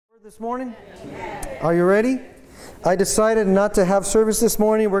This morning? Are you ready? I decided not to have service this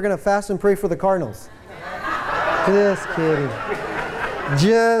morning. We're going to fast and pray for the Cardinals. Just kidding.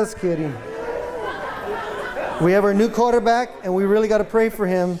 Just kidding. We have our new quarterback, and we really got to pray for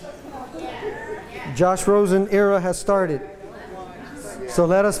him. Josh Rosen era has started. So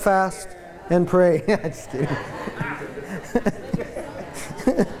let us fast and pray. Just kidding.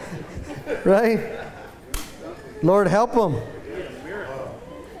 Right? Lord, help them.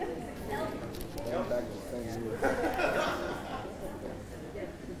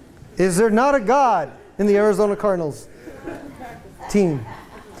 Is there not a God in the Arizona Cardinals team?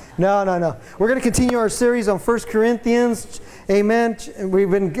 No. We're going to continue our series on 1 Corinthians. Amen.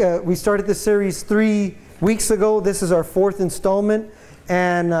 We started this series 3 weeks ago. This is our 4th installment.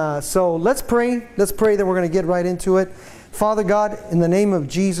 And so let's pray. Let's pray that we're going to get right into it. Father God, in the name of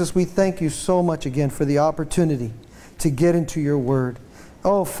Jesus, we thank you so much again for the opportunity to get into your word.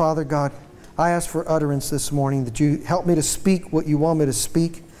 Oh, Father God, I ask for utterance this morning, that you help me to speak what you want me to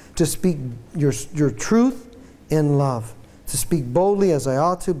speak your truth in love. To speak boldly as I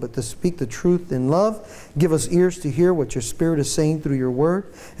ought to, but to speak the truth in love. Give us ears to hear what your Spirit is saying through your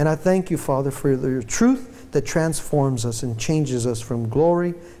word. And I thank you, Father, for your truth that transforms us and changes us from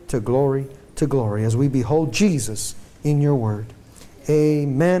glory to glory to glory as we behold Jesus in your word.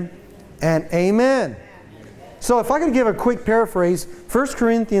 Amen and amen. So if I could give a quick paraphrase, 1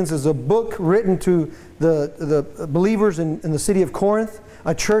 Corinthians is a book written to the believers in the city of Corinth,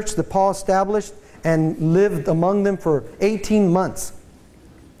 a church that Paul established and lived among them for 18 months.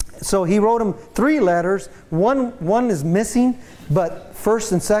 So he wrote them 3 letters. One is missing, but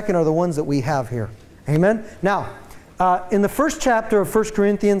 1st and 2nd are the ones that we have here. Amen? Now, in the first chapter of 1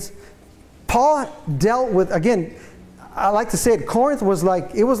 Corinthians, Paul dealt with, again, I like to say it, Corinth was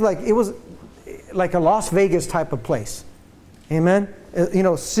like a Las Vegas type of place. Amen? You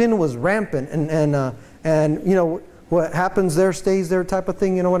know, sin was rampant and you know, what happens there stays there type of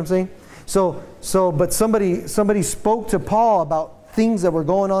thing, you know what I'm saying? But somebody spoke to Paul about things that were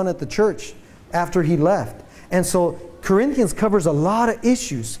going on at the church after he left. And so Corinthians covers a lot of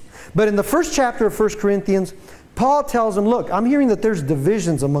issues. But in the first chapter of 1 Corinthians, Paul tells them, look, I'm hearing that there's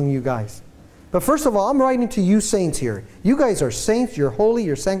divisions among you guys. But first of all, I'm writing to you saints here. You guys are saints, you're holy,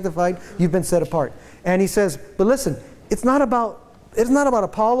 you're sanctified, you've been set apart. And he says, but listen, it's not about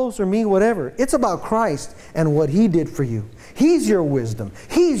Apollos or me, whatever. It's about Christ and what he did for you. He's your wisdom.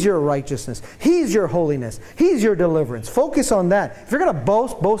 He's your righteousness. He's your holiness. He's your deliverance. Focus on that. If you're going to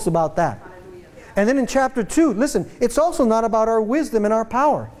boast about that. And then in chapter 2, listen, it's also not about our wisdom and our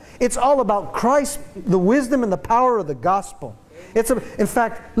power. It's all about Christ, the wisdom and the power of the gospel. In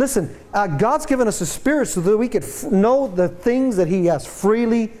fact, listen, God's given us a spirit so that we could know the things that he has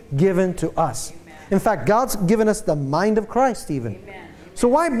freely given to us. In fact, God's given us the mind of Christ even. Amen. So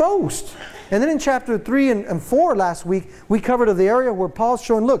why boast? And then in chapter 3 and 4 last week, we covered the area where Paul's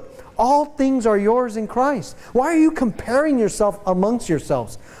showing, look, all things are yours in Christ. Why are you comparing yourself amongst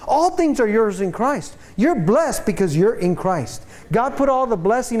yourselves? All things are yours in Christ. You're blessed because you're in Christ. God put all the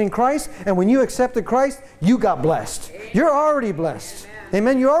blessing in Christ, and when you accepted Christ, you got blessed. You're already blessed.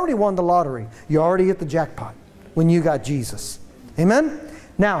 Amen. You already won the lottery. You already hit the jackpot when you got Jesus. Amen.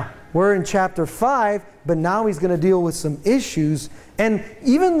 Now, we're in chapter 5, but now he's going to deal with some issues. And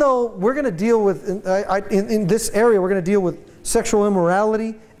even though we're going to deal with, in this area, we're going to deal with sexual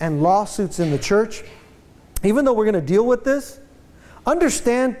immorality and lawsuits in the church. Even though we're going to deal with this,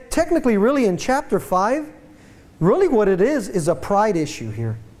 understand, technically, really in chapter 5, really what it is a pride issue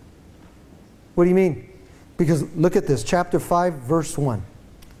here. What do you mean? Because look at this, chapter 5, verse 1.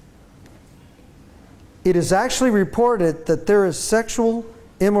 It is actually reported that there is sexual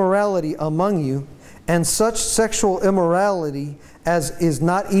immorality among you, and such sexual immorality as is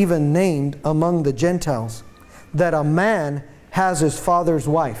not even named among the Gentiles, that a man has his father's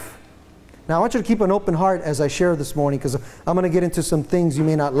wife. Now I want you to keep an open heart as I share this morning, because I'm going to get into some things you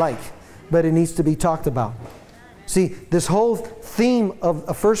may not like, but it needs to be talked about. See, this whole theme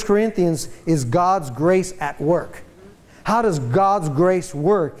of 1 Corinthians is God's grace at work. How does God's grace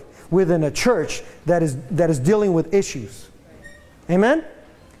work within a church that is dealing with issues? Amen?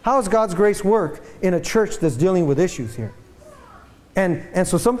 How does God's grace work in a church that's dealing with issues here? And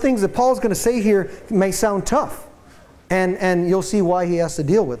so some things that Paul's going to say here may sound tough. And you'll see why he has to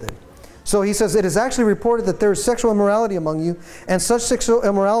deal with it. So he says, it is actually reported that there is sexual immorality among you, and such sexual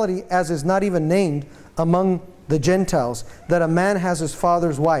immorality as is not even named among the Gentiles, that a man has his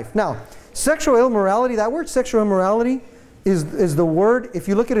father's wife. Now, sexual immorality, that word sexual immorality is the word, if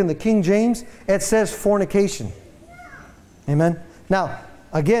you look at it in the King James, it says fornication. Amen? Now,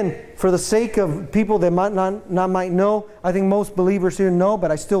 Again, for the sake of people that might not know, I think most believers here know, but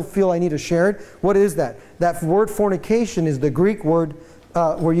I still feel I need to share it. What is that? That word fornication is the Greek word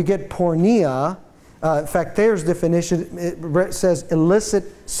where you get porneia. In fact, Thayer's definition, it says illicit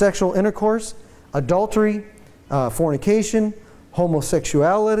sexual intercourse, adultery, fornication,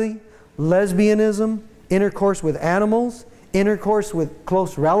 homosexuality, lesbianism, intercourse with animals, intercourse with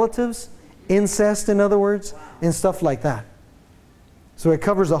close relatives, incest, in other words, and stuff like that. So it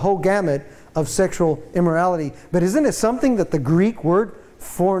covers the whole gamut of sexual immorality. But isn't it something that the Greek word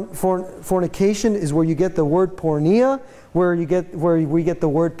fornication is where you get the word porneia, where we get the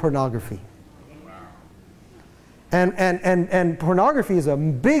word pornography? And pornography is a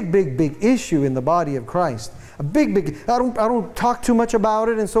big issue in the body of Christ. A big. I don't talk too much about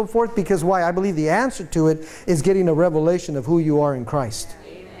it and so forth, because why? I believe the answer to it is getting a revelation of who you are in Christ.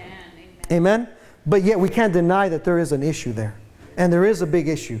 Amen? But yet we can't deny that there is an issue there. And there is a big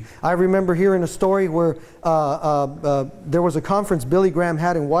issue. I remember hearing a story where there was a conference Billy Graham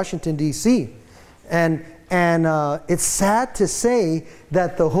had in Washington, D.C. And it's sad to say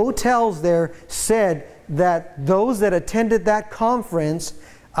that the hotels there said that those that attended that conference,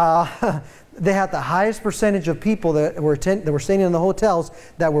 they had the highest percentage of people that were staying in the hotels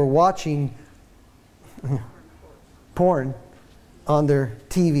that were watching porn on their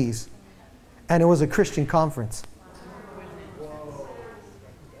TVs. And it was a Christian conference.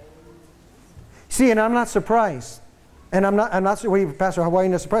 See, and I'm not surprised. And I'm not Pastor, why are you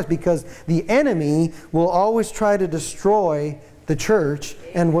not surprised? Because the enemy will always try to destroy the church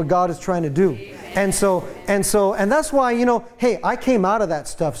and what God is trying to do. And that's why, you know, hey, I came out of that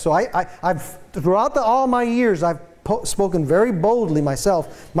stuff. So I've throughout all my years, I've spoken very boldly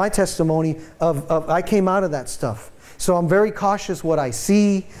myself, my testimony of I came out of that stuff. So I'm very cautious what I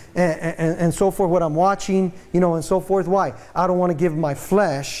see and so forth, what I'm watching, you know, and so forth. Why? I don't want to give my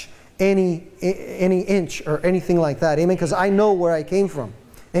flesh any inch or anything like that. Amen? Because I know where I came from.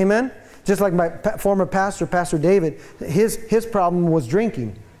 Amen? Just like my former pastor, Pastor David, his problem was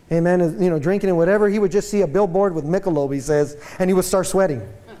drinking. Amen? You know, drinking and whatever. He would just see a billboard with Michelob, he says, and he would start sweating.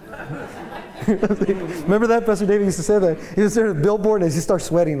 Remember that? Pastor David used to say that. He was there at a billboard and he starts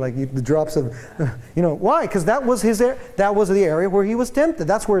sweating like the drops of, you know, why? Because that was the area where he was tempted.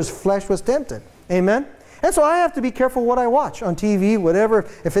 That's where his flesh was tempted. Amen? And so I have to be careful what I watch on TV, whatever.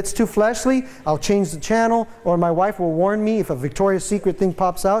 If it's too fleshly, I'll change the channel, or my wife will warn me. If a Victoria's Secret thing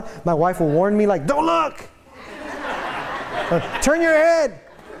pops out, my wife will warn me like, don't look! Turn your head!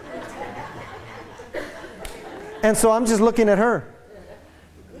 And so I'm just looking at her,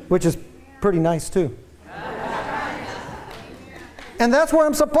 which is pretty nice too. And that's where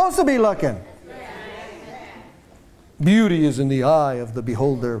I'm supposed to be looking. Beauty is in the eye of the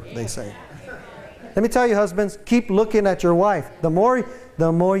beholder, they say. Let me tell you, husbands, keep looking at your wife. The more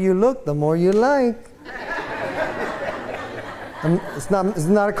you look, the more you like. It's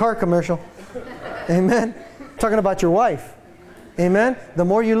not a car commercial. Amen? I'm talking about your wife. Amen? The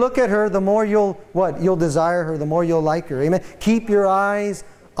more you look at her, the more you'll desire her, the more you'll like her. Amen? Keep your eyes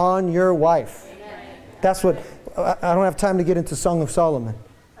on your wife. That's what, I don't have time to get into Song of Solomon.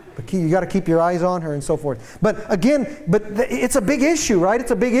 But you got to keep your eyes on her and so forth. But again, it's a big issue, right? It's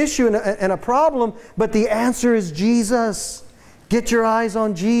a big issue and a problem. But the answer is Jesus. Get your eyes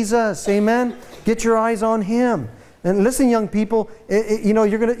on Jesus. Amen? Get your eyes on Him. And listen, young people, you know,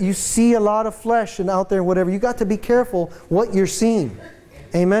 you see a lot of flesh and out there, whatever. You got to be careful what you're seeing.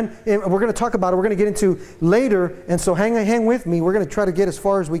 Amen? And we're going to talk about it. We're going to get into later. And so hang with me. We're going to try to get as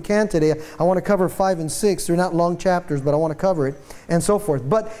far as we can today. I want to cover 5 and 6. They're not long chapters, but I want to cover it and so forth.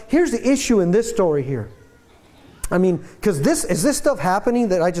 But here's the issue in this story here. I mean, because is this stuff happening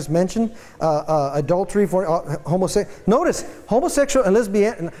that I just mentioned? Adultery, homosexual. Notice, homosexual and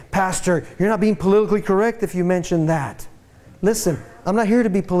lesbian. Pastor, you're not being politically correct if you mention that. Listen, I'm not here to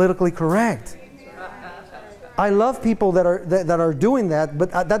be politically correct. I love people that are doing that,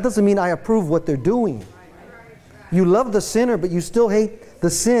 but that doesn't mean I approve what they're doing. You love the sinner, but you still hate the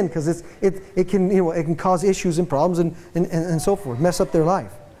sin because it can cause issues and problems and so forth, mess up their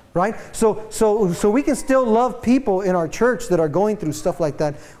life, right? So we can still love people in our church that are going through stuff like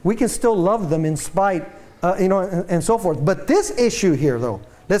that. We can still love them in spite, and so forth. But this issue here, though,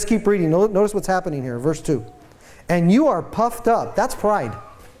 let's keep reading. Notice what's happening here, verse 2. And you are puffed up. That's pride.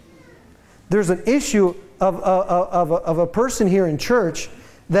 There's an issue of a person here in church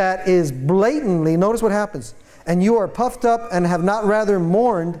that is blatantly, notice what happens. And you are puffed up and have not rather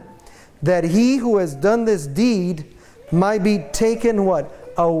mourned that he who has done this deed might be taken what?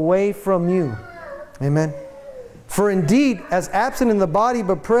 Away from you. Amen. For indeed, as absent in the body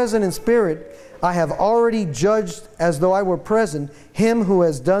but present in spirit, I have already judged as though I were present him who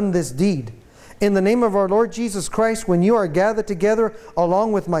has done this deed. In the name of our Lord Jesus Christ, when you are gathered together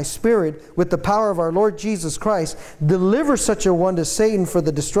along with my spirit, with the power of our Lord Jesus Christ, deliver such a one to Satan for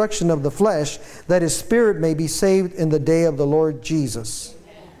the destruction of the flesh, that his spirit may be saved in the day of the Lord Jesus.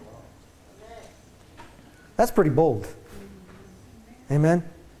 That's pretty bold. Amen?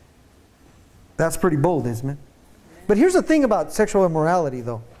 That's pretty bold, isn't it? But here's the thing about sexual immorality,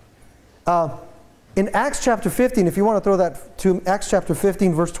 though. In Acts chapter 15, if you want to throw that to Acts chapter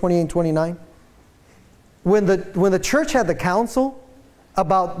 15, verse 28 and 29, when the church had the council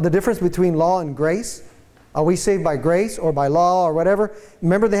about the difference between law and grace, are we saved by grace or by law or whatever?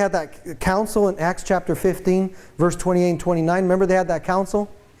 Remember they had that council in Acts chapter 15, verse 28 and 29? Remember they had that council?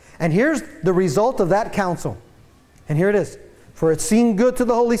 And here's the result of that council. And here it is. For it seemed good to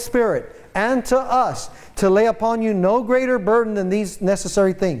the Holy Spirit and to us to lay upon you no greater burden than these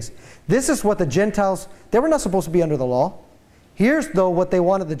necessary things. This is what the Gentiles, they were not supposed to be under the law. Here's though what they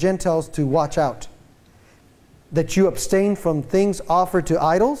wanted the Gentiles to watch out. That you abstain from things offered to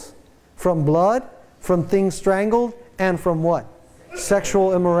idols, from blood, from things strangled, and from what?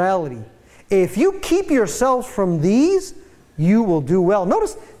 Sexual immorality. If you keep yourselves from these, you will do well.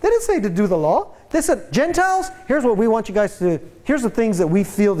 Notice, they didn't say to do the law. They said, Gentiles, here's what we want you guys to do. Here's the things that we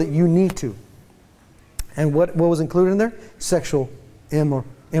feel that you need to. And what was included in there? Sexual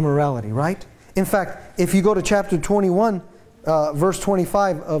immorality, right? In fact, if you go to chapter 21, verse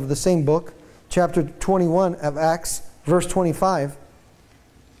 25 of the same book, chapter 21 of Acts, verse 25.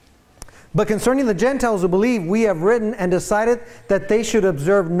 But concerning the Gentiles who believe, we have written and decided that they should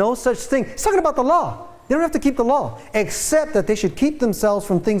observe no such thing. It's talking about the law. They don't have to keep the law, except that they should keep themselves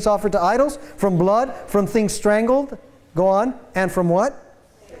from things offered to idols, from blood, from things strangled, go on, and from what?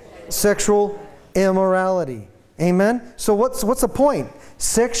 Sexual immorality. Amen? So what's the point?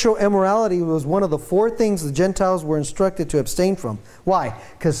 Sexual immorality was one of the 4 things the Gentiles were instructed to abstain from. Why?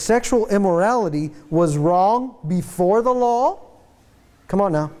 Because sexual immorality was wrong before the law. Come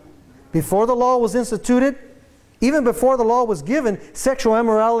on now. Before the law was instituted, even before the law was given, sexual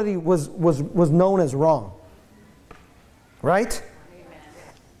immorality was known as wrong. Right? Amen.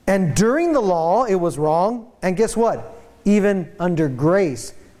 And during the law, it was wrong. And guess what? Even under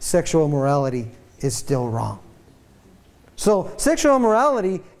grace, sexual immorality is still wrong. So sexual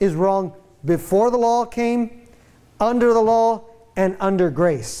immorality is wrong before the law came, under the law, and under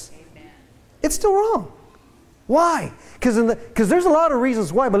grace. Amen. It's still wrong. Why? Because there's a lot of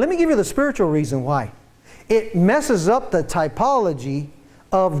reasons why, but let me give you the spiritual reason why. It messes up the typology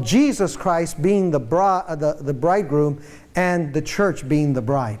of Jesus Christ being the bridegroom and the church being the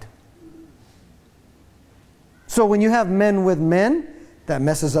bride. So when you have men with men, that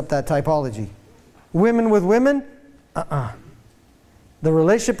messes up that typology. Women with women, The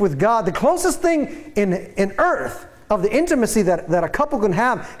relationship with God, the closest thing in earth of the intimacy that a couple can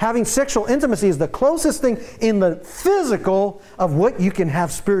have, having sexual intimacy, is the closest thing in the physical of what you can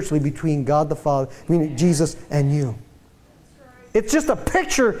have spiritually between God the Father, meaning Jesus and you. It's just a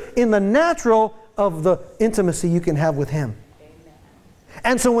picture in the natural of the intimacy you can have with Him.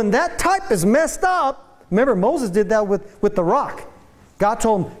 And so when that type is messed up, remember Moses did that with the rock. God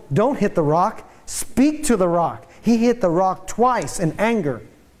told him, don't hit the rock, speak to the rock. He hit the rock twice in anger.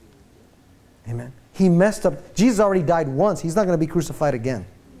 Amen. He messed up. Jesus already died once. He's not going to be crucified again.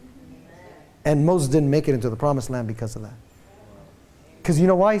 And Moses didn't make it into the promised land because of that. Because you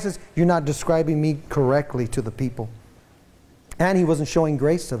know why? He says, you're not describing me correctly to the people. And he wasn't showing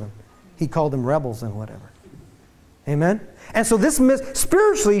grace to them. He called them rebels and whatever. Amen? And so this,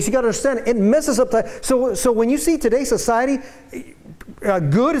 spiritually, you got to understand, it messes up that. So when you see today's society,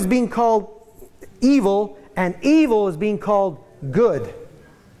 good is being called evil, and evil is being called good.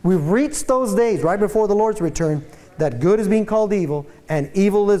 We've reached those days right before the Lord's return that good is being called evil and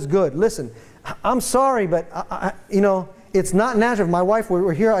evil is good. Listen, I'm sorry, but you know, it's not natural. If my wife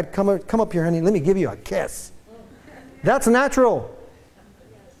were here, I'd come up here, honey, let me give you a kiss. That's natural.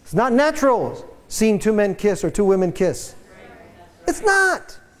 It's not natural seeing two men kiss or two women kiss. It's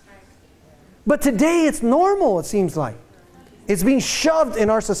not. But today it's normal, it seems like. It's being shoved in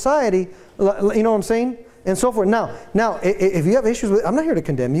our society, you know what I'm saying? And so forth. Now, if you have issues with it, I'm not here to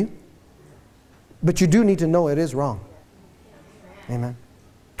condemn you. But you do need to know it is wrong. Amen.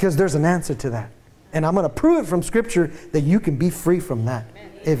 Because there's an answer to that. And I'm going to prove it from Scripture that you can be free from that.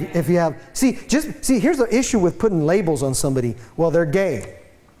 If you have... See, here's the issue with putting labels on somebody. Well, they're gay.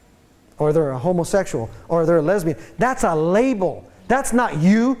 Or they're a homosexual. Or they're a lesbian. That's a label. That's not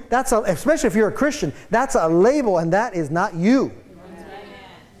you. Especially if you're a Christian. That's a label and that is not you.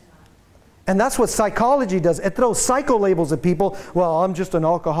 And that's what psychology does. It throws psycho labels at people. Well, I'm just an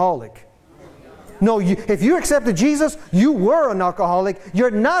alcoholic. No, if you accepted Jesus, you were an alcoholic.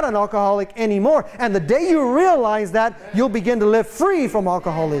 You're not an alcoholic anymore. And the day you realize that, you'll begin to live free from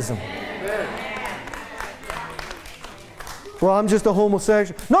alcoholism. Well, I'm just a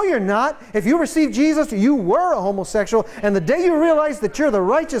homosexual. No, you're not. If you received Jesus, you were a homosexual. And the day you realize that you're the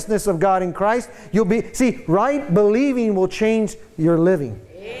righteousness of God in Christ, you'll be... See, right believing will change your living.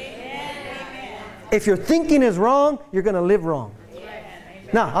 Amen. If your thinking is wrong, you're going to live wrong.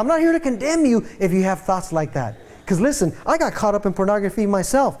 Now, I'm not here to condemn you if you have thoughts like that. Because listen, I got caught up in pornography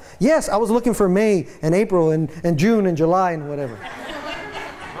myself. Yes, I was looking for May and April and June and July and whatever.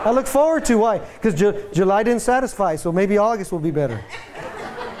 I look forward to why? Because July didn't satisfy, so maybe August will be better.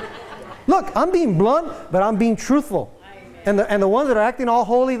 Look, I'm being blunt, but I'm being truthful. And the ones that are acting all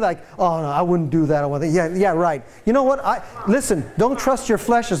holy, like, oh no, I wouldn't do that. I want that. Yeah, right. You know what? Listen, don't trust your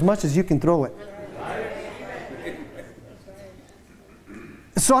flesh as much as you can throw it.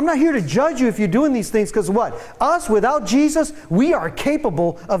 So I'm not here to judge you if you're doing these things, because what? Us, without Jesus, we are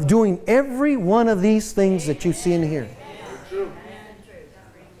capable of doing every one of these things that you see in here.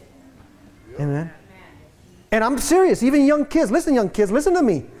 Amen. And I'm serious. Even young kids, listen to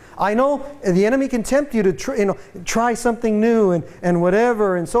me. I know the enemy can tempt you to try something new and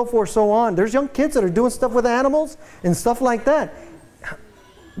whatever and so forth, so on. There's young kids that are doing stuff with animals and stuff like that.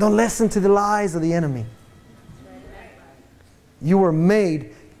 Don't listen to the lies of the enemy. You were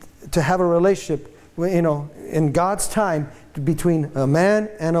made to have a relationship, in God's time between a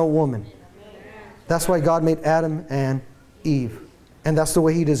man and a woman. That's why God made Adam and Eve. And that's the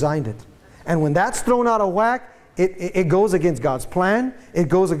way He designed it. And when that's thrown out of whack, it goes against God's plan. It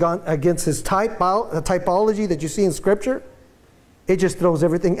goes against His typology that you see in Scripture. It just throws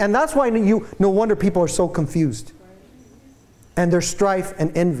everything. And that's why no wonder people are so confused. And there's strife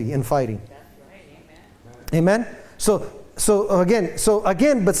and envy and fighting. Amen? So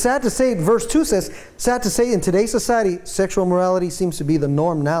again, but sad to say, verse 2 says, sad to say, in today's society, sexual morality seems to be the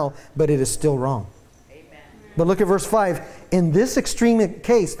norm now, but it is still wrong. Amen. But look at verse 5. In this extreme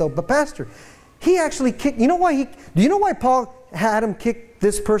case, though, but Pastor, he actually kicked, do you know why Paul had him kick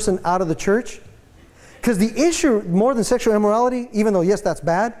this person out of the church? Because the issue, more than sexual immorality, even though, yes, that's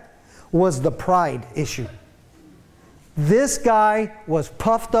bad, was the pride issue. This guy was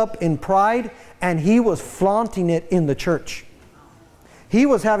puffed up in pride, and he was flaunting it in the church. He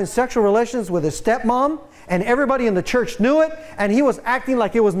was having sexual relations with his stepmom, and everybody in the church knew it, and he was acting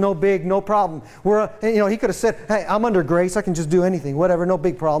like it was no problem. He could have said, hey, I'm under grace, I can just do anything, whatever, no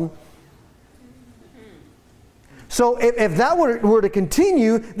big problem. So if that were to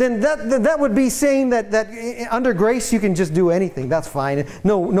continue, then that would be saying that under grace you can just do anything. That's fine.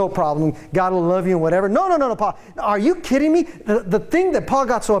 No problem. God will love you and whatever. No, Paul. Are you kidding me? The thing that Paul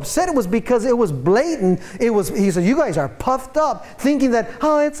got so upset it was because it was blatant. He said, you guys are puffed up thinking that,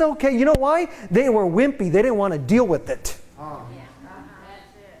 oh, it's okay. You know why? They were wimpy. They didn't want to deal with it.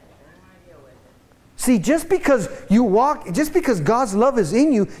 See, just because God's love is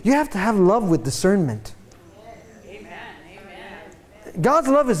in you, you have to have love with discernment. God's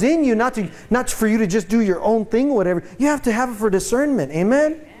love is in you, not for you to just do your own thing or whatever. You have to have it for discernment.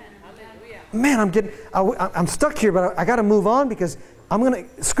 Amen? Man, I'm stuck here, but I got to move on because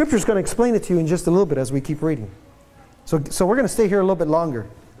Scripture's going to explain it to you in just a little bit as we keep reading. So we're going to stay here a little bit longer.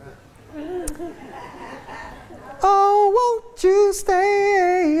 Oh, won't you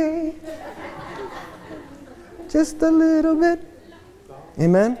stay just a little bit?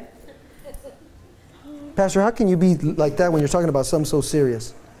 Amen? Pastor, how can you be like that when you're talking about something so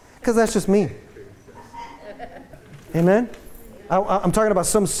serious? Because that's just me. Amen? I'm talking about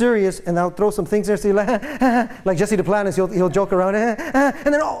something serious, and I'll throw some things there, so like Jesse Duplantis, he'll joke around, and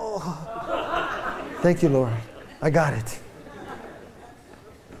then, oh. Thank you, Lord. I got it.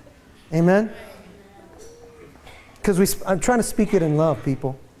 Amen? Because I'm trying to speak it in love,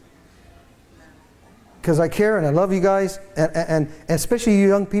 people. Because I care and I love you guys, and especially you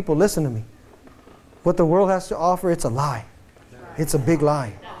young people, listen to me. What the world has to offer, it's a lie. It's a big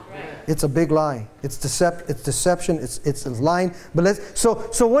lie. It's a big lie. It's deception. It's lying. But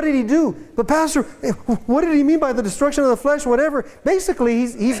so what did he do? But Pastor, what did he mean by the destruction of the flesh? Whatever. Basically,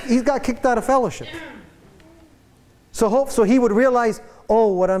 he's got kicked out of fellowship. So he would realize, oh,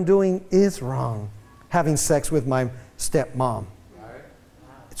 what I'm doing is wrong. Having sex with my stepmom.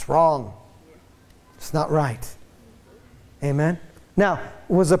 It's wrong. It's not right. Amen. Now,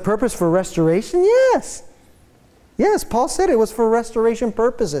 was the purpose for restoration? Yes. Yes, Paul said it was for restoration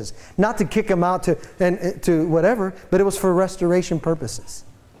purposes. Not to kick him out to whatever, but it was for restoration purposes.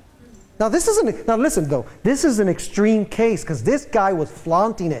 Now this isn't, now listen though, this is an extreme case because this guy was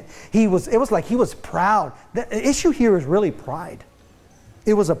flaunting it. It was like he was proud. The issue here is really pride.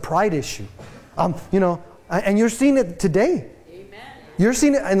 It was a pride issue. You know, and you're seeing it today. Amen. You're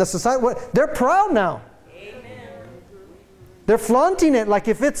seeing it in the society. They're proud now. Amen. They're flaunting it like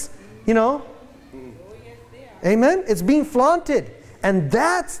if it's, you know. Amen. It's being flaunted. And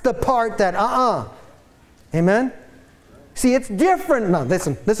that's the part that, Amen. See, it's different. Now,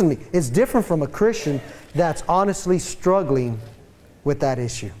 listen to me. It's different from a Christian that's honestly struggling with that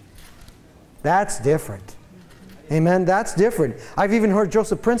issue. That's different. Amen. That's different. I've even heard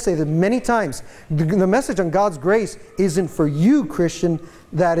Joseph Prince say that many times. The message on God's grace isn't for you, Christian,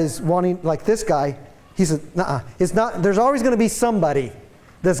 that is wanting, like this guy. He said, it's not. There's always going to be somebody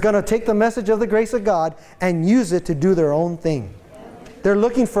that's going to take the message of the grace of God and use it to do their own thing. They're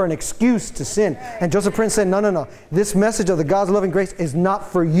looking for an excuse to sin. And Joseph Prince said, no. This message of the God's loving grace is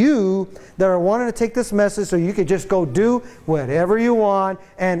not for you that are wanting to take this message so you could just go do whatever you want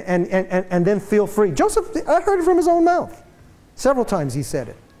and then feel free. Joseph, I heard it from his own mouth. Several times he said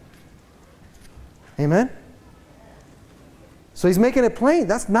it. Amen? So he's making it plain.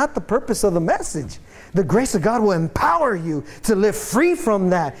 That's not the purpose of the message. The grace of God will empower you to live free from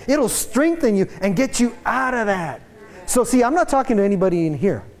that. It'll strengthen you and get you out of that. So see, I'm not talking to anybody in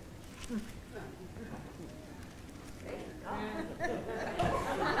here.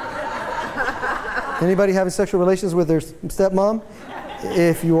 Anybody having sexual relations with their stepmom?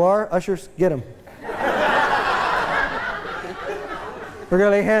 If you are, ushers, get them. We're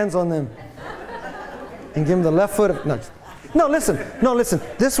going to lay hands on them and give them the left foot of... No, listen.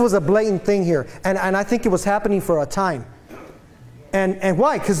 This was a blatant thing here. And I think it was happening for a time. And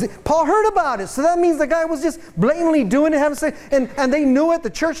why? Because Paul heard about it. So that means the guy was just blatantly doing it, having sex, and they knew it. The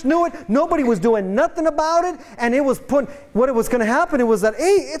church knew it. Nobody was doing nothing about it. And it was what it was going to happen, it was that,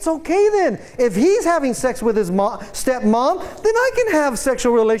 hey, it's okay then. If he's having sex with his stepmom, then I can have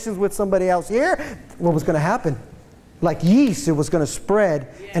sexual relations with somebody else here. What was going to happen? Like yeast, it was going to spread.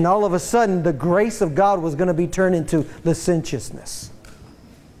 And all of a sudden, the grace of God was going to be turned into licentiousness.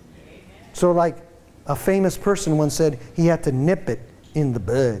 So like, a famous person once said he had to nip it in the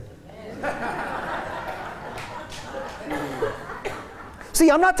bud. See,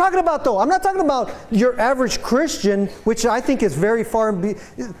 I'm not talking about your average Christian, which I think is very far in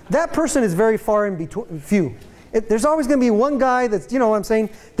that person is very far in between few. There's always going to be one guy that's, you know what I'm saying?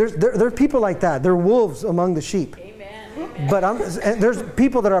 There are people like that. They're wolves among the sheep. Amen. But there's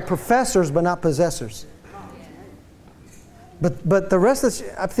people that are professors but not possessors. But the rest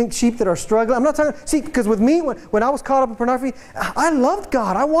of I think sheep that are struggling, I'm not talking, see, because with me, when I was caught up in pornography, I loved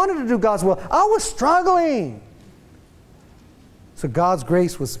God. I wanted to do God's will. I was struggling. So God's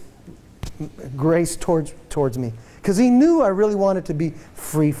grace was grace towards me. Because He knew I really wanted to be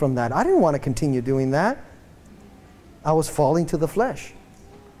free from that. I didn't want to continue doing that. I was falling to the flesh.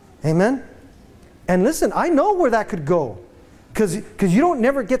 Amen? And listen, I know where that could go. Because you don't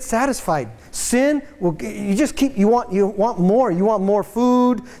never get satisfied. Sin will, you just keep, you want more. You want more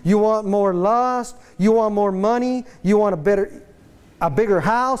food. You want more lust. You want more money. You want a bigger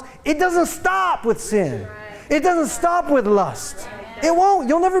house. It doesn't stop with sin. It doesn't stop with lust. It won't.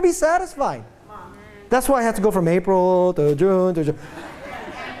 You'll never be satisfied. That's why I have to go from April to June to June.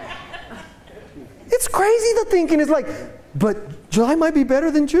 It's crazy the thinking. It's like, but July might be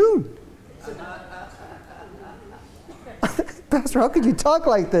better than June. Pastor, how could you talk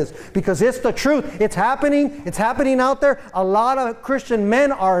like this? Because it's the truth. It's happening. It's happening out there. A lot of Christian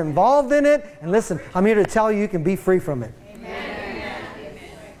men are involved in it. And listen, I'm here to tell you, you can be free from it. Amen.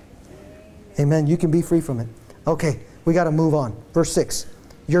 Amen. You can be free from it. Okay, we got to move on. Verse 6.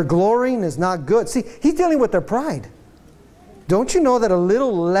 Your glorying is not good. See, he's dealing with their pride. Don't you know that a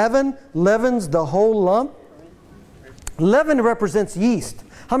little leaven leavens the whole lump? Leaven represents yeast.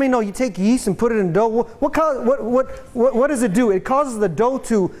 How many know you take yeast and put it in dough? What does it do? It causes the dough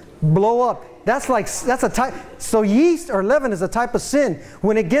to blow up. That's a type. So yeast or leaven is a type of sin.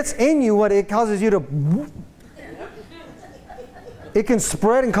 When it gets in you, it causes you to. It can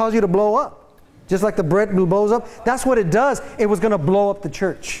spread and cause you to blow up, just like the bread blows up. That's what it does. It was going to blow up the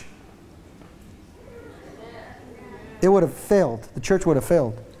church. It would have failed. The church would have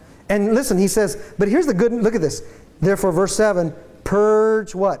failed. And listen, he says, but here's the good. Look at this. Therefore, verse 7.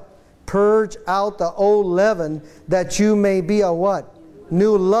 Purge what? Purge out the old leaven that you may be a what?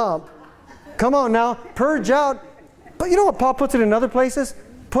 New lump. Come on now. Purge out. But you know what Paul puts it in other places?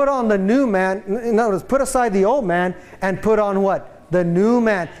 Put on the new man. In other words, put aside the old man and put on what? The new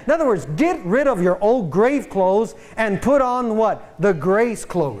man. In other words, get rid of your old grave clothes and put on what? The grace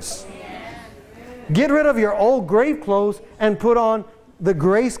clothes. Get rid of your old grave clothes and put on the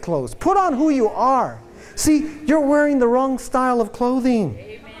grace clothes. Put on who you are. See, you're wearing the wrong style of clothing.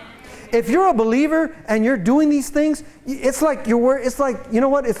 Amen. If you're a believer and you're doing these things, it's like you know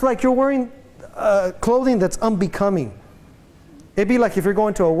what? It's like you're wearing clothing that's unbecoming. It'd be like if you're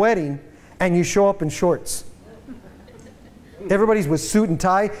going to a wedding and you show up in shorts. Everybody's with suit and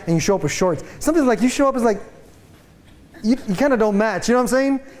tie and you show up with shorts. Something like you show up as like, you kind of don't match. You know what I'm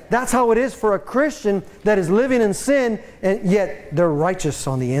saying? That's how it is for a Christian that is living in sin and yet they're righteous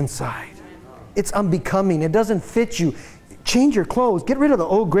on the inside. It's unbecoming. It doesn't fit you. Change your clothes. Get rid of the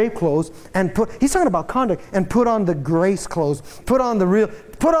old grave clothes and he's talking about conduct, and put on the grace clothes. Put on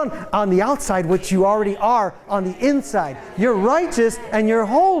the outside what you already are on the inside. You're righteous and you're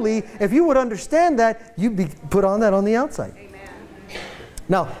holy. If you would understand that, you'd put on that on the outside. Amen.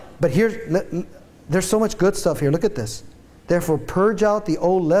 Now, but there's so much good stuff here. Look at this. Therefore, purge out the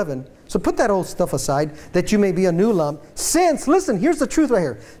old leaven. So put that old stuff aside, that you may be a new lump. Since, listen, here's the truth right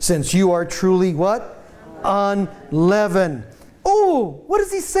here. Since you are truly what? Unleavened. Oh, what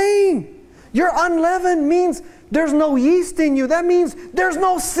is he saying? You're unleavened means there's no yeast in you. That means there's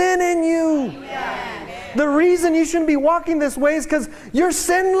no sin in you. Amen. The reason you shouldn't be walking this way is because you're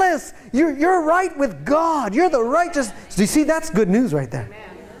sinless. You're right with God. You're the righteous. So you see, that's good news right there. Amen.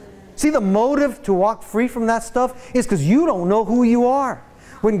 See, the motive to walk free from that stuff is because you don't know who you are.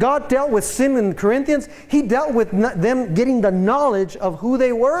 When God dealt with sin in Corinthians, He dealt with them getting the knowledge of who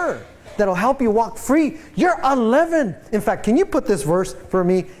they were. That'll help you walk free. You're unleavened. In fact, can you put this verse for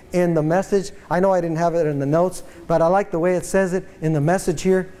me in the Message? I know I didn't have it in the notes, but I like the way it says it in the Message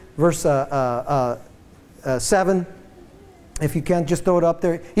here. Verse 7. If you can, just throw it up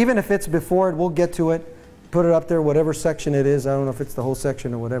there. Even if it's before it, we'll get to it. Put it up there, whatever section it is. I don't know if it's the whole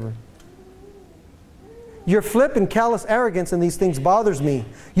section or whatever. Your flip and callous arrogance in these things bothers me.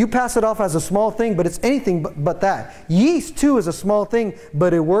 You pass it off as a small thing, but it's anything but that. Yeast, too, is a small thing,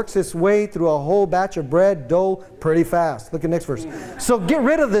 but it works its way through a whole batch of bread dough pretty fast. Look at the next verse. So get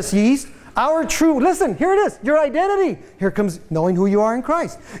rid of this yeast. Listen, here it is. Your identity. Here comes knowing who you are in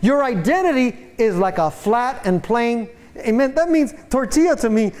Christ. Your identity is like a flat and plain. Amen. That means tortilla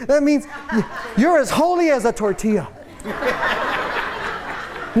to me. That means you're as holy as a tortilla.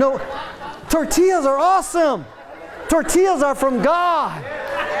 No. Tortillas are awesome. Tortillas are from God.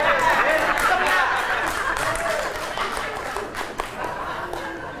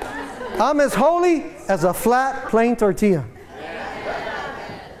 I'm as holy as a flat, plain tortilla.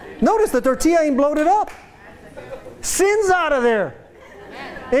 Notice the tortilla ain't bloated up. Sin's out of there.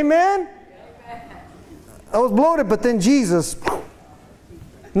 Amen? I was bloated, but then Jesus.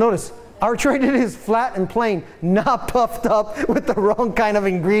 Notice. Our tradition is flat and plain, not puffed up with the wrong kind of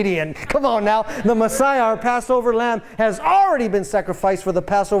ingredient. Come on now. The Messiah, our Passover lamb, has already been sacrificed for the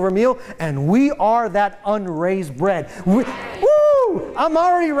Passover meal, and we are that unraised bread. Woo! I'm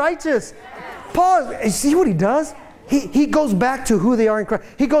already righteous. Paul, see what he does? He goes back to who they are in Christ.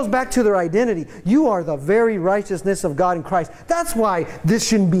 He goes back to their identity. You are the very righteousness of God in Christ. That's why this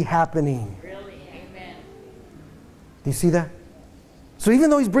shouldn't be happening. Really? Amen. Do you see that? So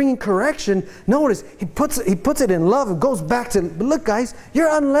even though he's bringing correction, notice he puts it in love and goes back to, but look guys, you're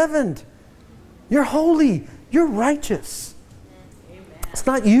unleavened. You're holy. You're righteous. Amen. It's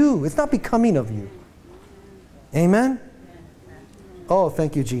not you. It's not becoming of you. Amen? Oh,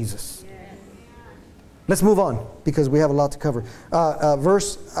 thank you, Jesus. Let's move on because we have a lot to cover.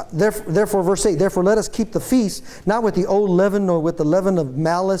 Therefore, verse 8, therefore let us keep the feast, not with the old leaven nor with the leaven of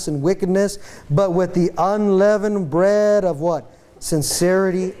malice and wickedness, but with the unleavened bread of what?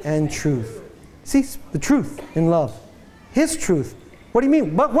 Sincerity and truth. See, the truth in love. His truth. What do you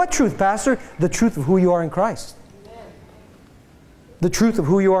mean? What truth, Pastor? The truth of who you are in Christ. The truth of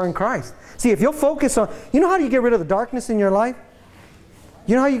who you are in Christ. See, if you'll focus on, you know how you get rid of the darkness in your life?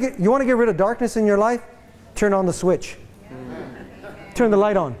 You know how you want to get rid of darkness in your life? Turn on the switch. Turn the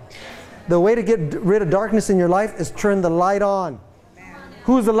light on. The way to get rid of darkness in your life is turn the light on.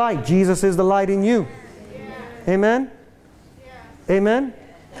 Who's the light? Jesus is the light in you. Amen? Amen?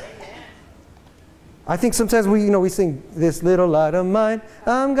 I think sometimes we sing, this little light of mine,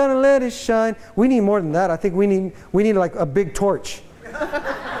 I'm going to let it shine. We need more than that. I think we need like a big torch.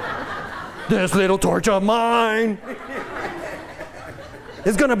 This little torch of mine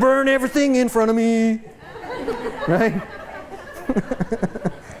is going to burn everything in front of me. Right?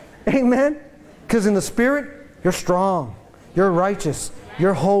 Amen? Because in the Spirit, you're strong. You're righteous.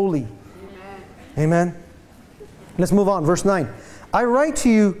 You're holy. Amen? Let's move on. Verse 9. I wrote to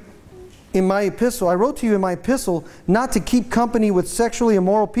you in my epistle not to keep company with sexually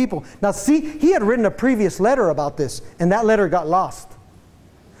immoral people. Now see, he had written a previous letter about this, and that letter got lost.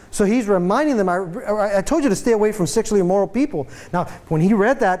 So he's reminding them, I told you to stay away from sexually immoral people. Now, when he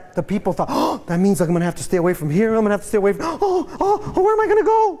read that, the people thought, oh, that means I'm going to have to stay away from here. I'm going to have to stay away from, where am I going to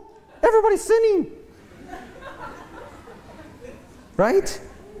go? Everybody's sinning. Right?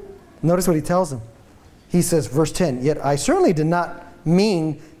 Notice what he tells them. He says, verse 10, yet I certainly did not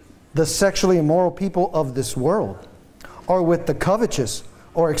mean the sexually immoral people of this world, or with the covetous,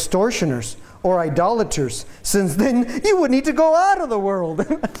 or extortioners, or idolaters, since then you would need to go out of the world.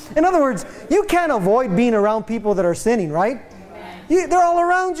 In other words, you can't avoid being around people that are sinning, right? They're all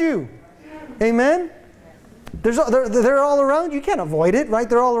around you. Amen? They're all around you. You can't avoid it, right?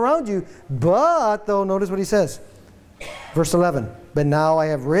 They're all around you. But, though, notice what he says. Verse 11. But now I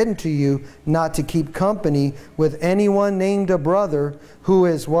have written to you not to keep company with anyone named a brother who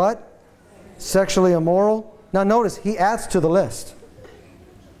is what? Sexually immoral. Now notice, he adds to the list.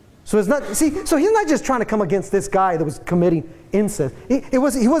 So it's not, so he's not just trying to come against this guy that was committing incest. He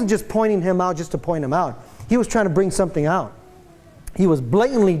wasn't just pointing him out just to point him out. He was trying to bring something out. He was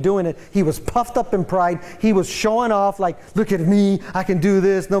blatantly doing it. He was puffed up in pride. He was showing off like, look at me, I can do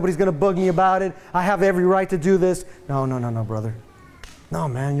this. Nobody's going to bug me about it. I have every right to do this. No, brother. No,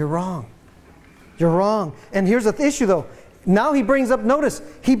 man, you're wrong. You're wrong. And here's the issue, though. Now he brings up, notice,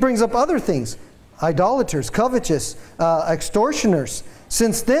 he brings up other things. Idolaters, covetous, extortioners.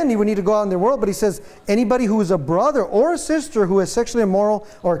 Since then, he would need to go out in the world, but he says, anybody who is a brother or a sister who is sexually immoral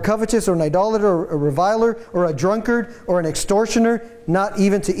or covetous or an idolater or a reviler or a drunkard or an extortioner, not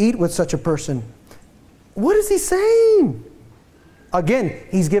even to eat with such a person. What is he saying? Again,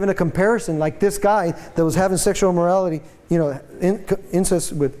 he's given a comparison like this guy that was having sexual immorality,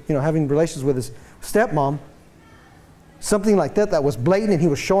 incest with, having relations with his stepmom. Something like that was blatant and he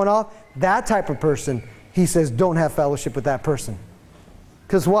was showing off. That type of person, he says, don't have fellowship with that person.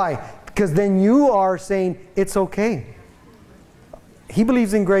 Because why? Because then you are saying it's okay. He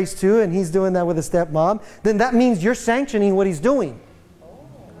believes in grace too, and he's doing that with his stepmom. Then that means you're sanctioning what he's doing.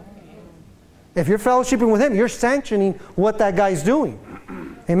 If you're fellowshipping with him, you're sanctioning what that guy's doing.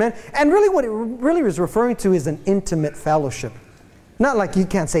 Amen? And really what it really is referring to is an intimate fellowship. Not like you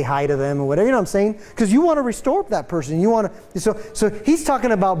can't say hi to them or whatever, you know what I'm saying? Because you want to restore that person. You want to, so he's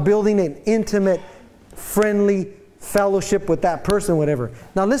talking about building an intimate, friendly fellowship with that person, whatever.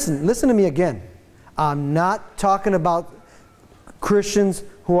 Now listen to me again. I'm not talking about Christians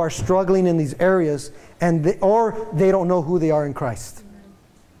who are struggling in these areas or they don't know who they are in Christ.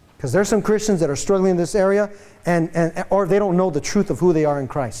 Because there's some Christians that are struggling in this area or they don't know the truth of who they are in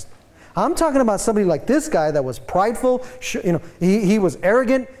Christ. I'm talking about somebody like this guy that was prideful, he was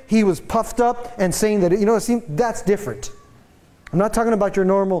arrogant, he was puffed up and saying that, that's different. I'm not talking about your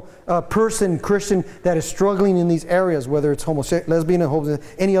normal Christian that is struggling in these areas, whether it's lesbian, homosexual,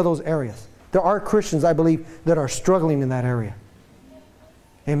 any of those areas. There are Christians, I believe, that are struggling in that area.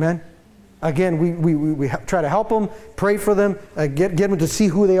 Amen? Again, we try to help them, pray for them, get them to see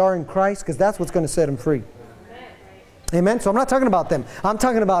who they are in Christ, because that's what's going to set them free. Amen? So I'm not talking about them. I'm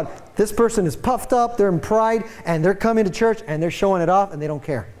talking about this person is puffed up, they're in pride, and they're coming to church, and they're showing it off, and they don't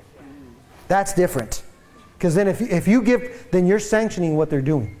care. That's different. Because then if you give, then you're sanctioning what they're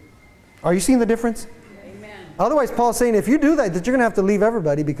doing. Are you seeing the difference? Amen. Otherwise, Paul's saying if you do that you're going to have to leave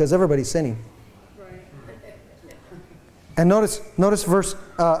everybody because everybody's sinning. Right. And notice verse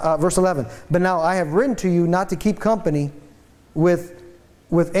 11. But now I have written to you not to keep company with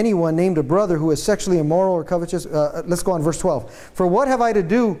anyone named a brother who is sexually immoral or covetous. Let's go on verse 12. For what have I to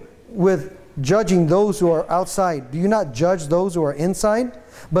do with judging those who are outside? Do you not judge those who are inside?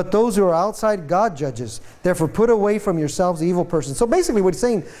 But those who are outside, God judges. Therefore, put away from yourselves the evil person. So basically what he's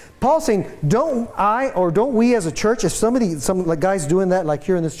saying, Paul's saying, don't we as a church, if some like guys doing that, like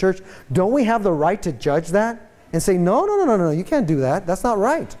here in this church, don't we have the right to judge that? And say, no, you can't do that. That's not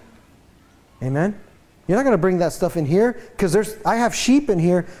right. Amen? You're not going to bring that stuff in here, because I have sheep in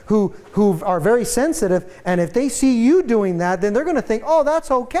here who are very sensitive, and if they see you doing that, then they're going to think, oh, that's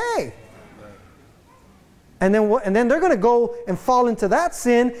okay. And then they're going to go and fall into that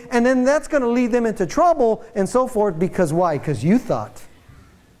sin, and then that's going to lead them into trouble and so forth. Because why? Because you thought.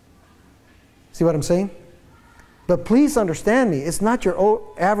 See what I'm saying? But please understand me. It's not your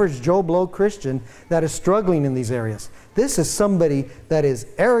average Joe Blow Christian that is struggling in these areas. This is somebody that is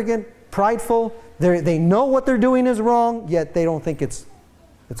arrogant, prideful. They know what they're doing is wrong, yet they don't think it's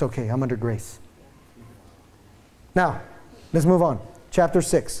okay. I'm under grace. Now, let's move on. Chapter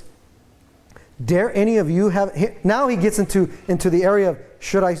 6. Dare any of you have... Now he gets into the area of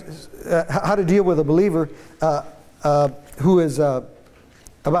how to deal with a believer who is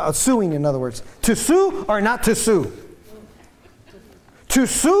about suing, in other words. To sue or not to sue? To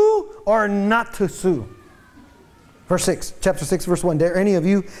sue or not to sue? Verse 6, chapter 6, verse 1. Dare any of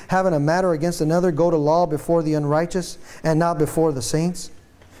you, having a matter against another, go to law before the unrighteous and not before the saints?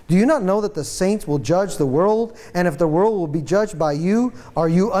 Do you not know that the saints will judge the world? And if the world will be judged by you, are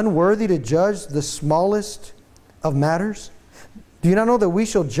you unworthy to judge the smallest of matters? Do you not know that we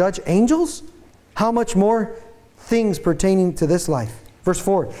shall judge angels? How much more things pertaining to this life? Verse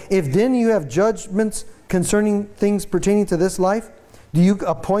 4. If then you have judgments concerning things pertaining to this life, do you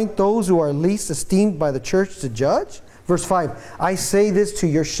appoint those who are least esteemed by the church to judge? Verse 5. I say this to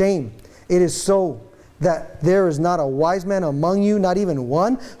your shame. It is so that there is not a wise man among you, not even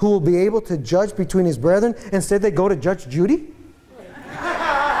one, who will be able to judge between his brethren. Instead, they go to Judge Judy.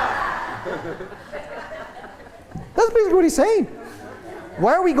 That's basically what he's saying.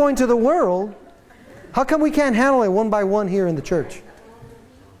 Why are we going to the world? How come we can't handle it one by one here in the church?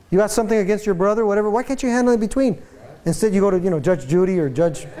 You got something against your brother, whatever, why can't you handle it between? Instead, you go to, Judge Judy or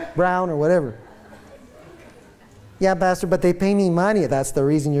Judge Brown or whatever. Yeah, Pastor, but they pay me money. That's the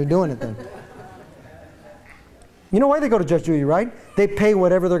reason you're doing it then. You know why they go to Judge Judy, right? They pay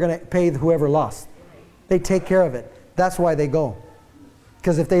whatever they're going to pay whoever lost. They take care of it. That's why they go.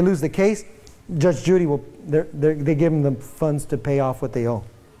 Because if they lose the case, Judge Judy will, they give them the funds to pay off what they owe.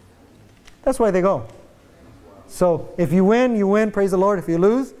 That's why they go. So if you win, praise the Lord. If you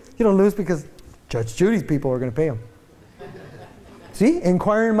lose, you don't lose because Judge Judy's people are going to pay them. See?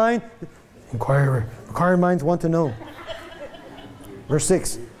 Inquiring minds want to know. Verse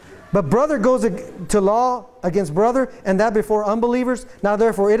 6. But brother goes to law against brother, and that before unbelievers. Now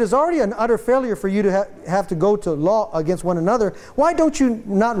therefore it is already an utter failure for you to have to go to law against one another. Why don't you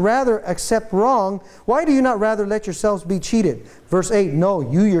not rather accept wrong? Why do you not rather let yourselves be cheated? Verse 8. No,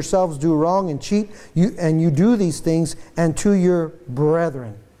 you yourselves do wrong and cheat, and you do these things, and to your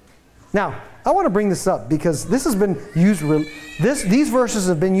brethren. Now, I want to bring this up because this has been used, these verses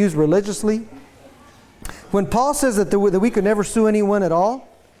have been used religiously. When Paul says that we could never sue anyone at all,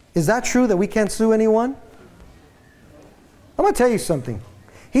 is that true that we can't sue anyone? I'm going to tell you something.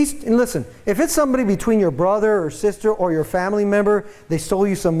 Listen, if it's somebody between your brother or sister or your family member, they stole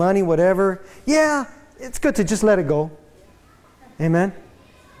you some money, whatever, yeah, it's good to just let it go. Amen?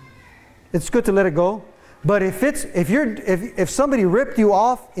 It's good to let it go. But if somebody ripped you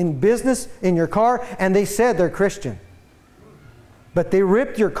off in business in your car and they said they're Christian, but they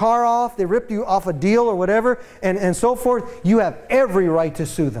ripped your car off, they ripped you off a deal or whatever, and so forth, you have every right to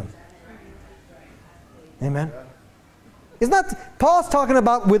sue them. Amen? It's not, Paul's talking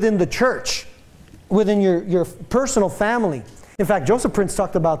about within the church, within your personal family. In fact, Joseph Prince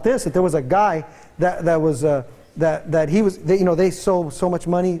talked about this, that there was a guy they sold so much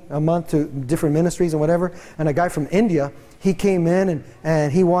money a month to different ministries and whatever, and a guy from India, he came in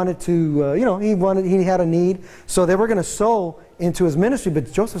and he wanted to, he had a need, so they were going to sow into his ministry,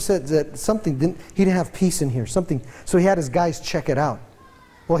 but Joseph said that he didn't have peace in here, so he had his guys check it out.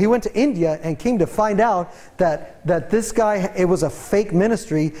 Well, he went to India and came to find out that this guy, it was a fake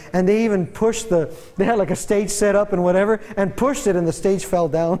ministry, and they even pushed they had like a stage set up and whatever, and pushed it and the stage fell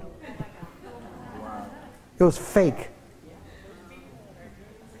down. It was fake.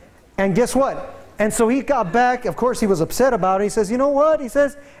 And guess what? And so he got back. Of course, he was upset about it. He says, you know what? He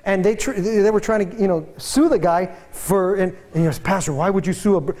says, and they were trying to, sue the guy for, and he goes, Pastor, why would you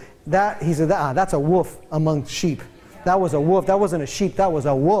sue that? He said, that's a wolf among sheep. That was a wolf. That wasn't a sheep. That was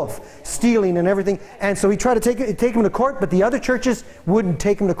a wolf, stealing and everything. And so he tried to take him to court, but the other churches wouldn't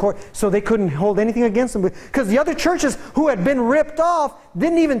take him to court, so they couldn't hold anything against him. Because the other churches who had been ripped off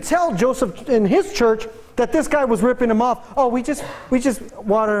didn't even tell Joseph in his church that this guy was ripping him off. Oh, we just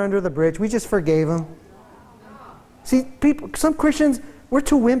water under the bridge. We just forgave him. See, some Christians, we're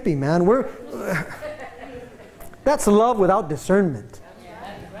too wimpy, man. That's love without discernment.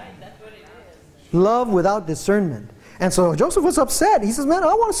 Love without discernment. And so Joseph was upset. He says, man,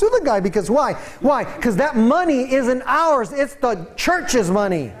 I want to sue the guy because why? Why? Because that money isn't ours. It's the church's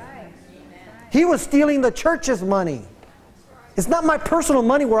money. He was stealing the church's money. It's not my personal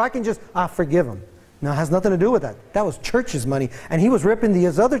money where I can just, forgive him. No, it has nothing to do with that. That was church's money. And he was ripping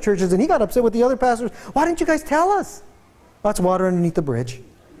these other churches, and he got upset with the other pastors. Why didn't you guys tell us? That's water underneath the bridge.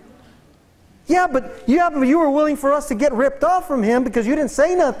 Yeah, but you were willing for us to get ripped off from him because you didn't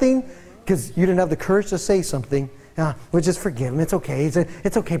say nothing, because you didn't have the courage to say something. We'll just forgive him. It's okay.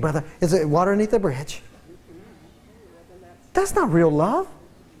 It's okay, brother. It's water underneath the bridge. That's not real love.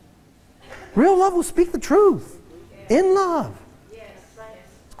 Real love will speak the truth in love.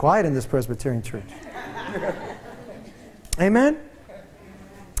 It's quiet in this Presbyterian church. Amen?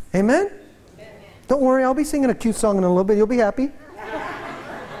 Amen? Don't worry, I'll be singing a cute song in a little bit. You'll be happy.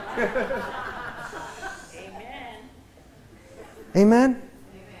 Amen? Amen?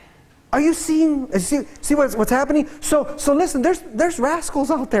 Are you seeing, see what's happening? So listen, there's rascals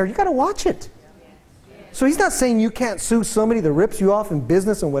out there. You got to watch it. So he's not saying you can't sue somebody that rips you off in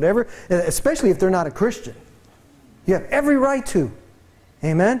business and whatever, especially if they're not a Christian. You have every right to.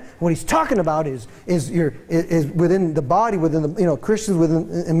 Amen? What he's talking about is within the body, within the, Christians, within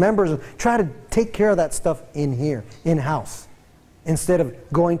and members, try to take care of that stuff in here, in-house, instead of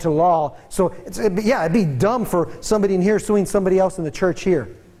going to law. So, it'd be dumb for somebody in here suing somebody else in the church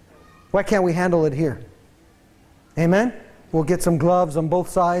here. Why can't we handle it here? Amen? We'll get some gloves on both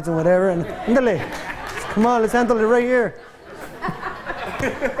sides and whatever. And come on, let's handle it right here.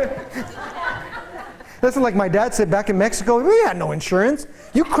 Listen, like my dad said back in Mexico, we had no insurance.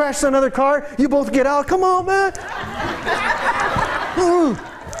 You crash another car, you both get out. Come on, man.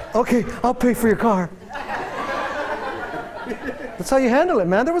 Okay, I'll pay for your car. That's how you handle it,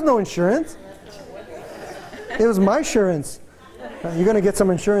 man. There was no insurance. It was my insurance. You're going to get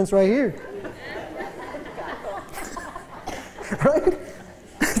some insurance right here. Right?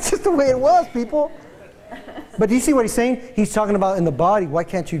 It's just the way it was, people. But do you see what he's saying? He's talking about in the body. Why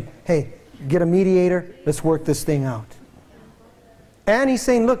can't you, hey, get a mediator? Let's work this thing out. And he's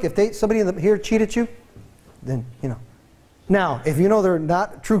saying, look, if somebody here cheated you, then, Now, if you know they're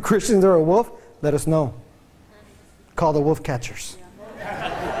not true Christians or a wolf, let us know. Call the wolf catchers.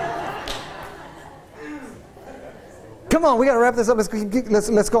 Come on, we got to wrap this up. Let's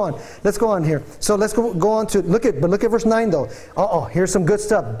go on. Let's go on here. So let's go on to look at verse 9 though. Here's some good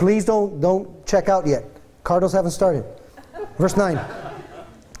stuff. Please don't check out yet. Cardinals haven't started. Verse 9.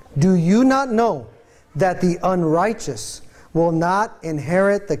 Do you not know that the unrighteous will not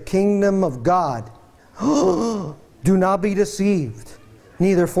inherit the kingdom of God? Do not be deceived.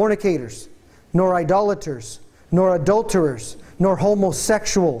 Neither fornicators, nor idolaters, nor adulterers, nor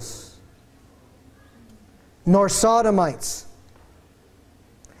homosexuals, nor sodomites,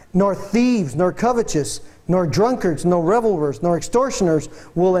 nor thieves, nor covetous, nor drunkards, nor revelers, nor extortioners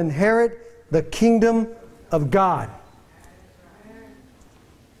will inherit the kingdom of God.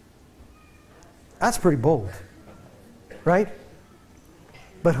 That's pretty bold, right?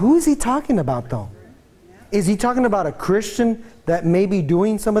 But who is he talking about though? Is he talking about a Christian that may be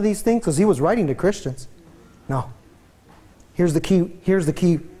doing some of these things? Because he was writing to Christians. No. Here's the key. Here's the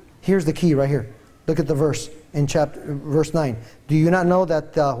key. Here's the key right here. Look at the verse in verse 9. Do you not know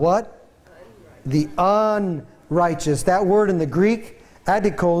that what? The unrighteous. That word in the Greek,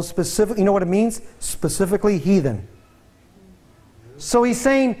 adikos, specific. You know what it means? Specifically heathen. So he's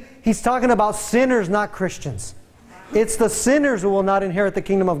saying, he's talking about sinners, not Christians. It's the sinners who will not inherit the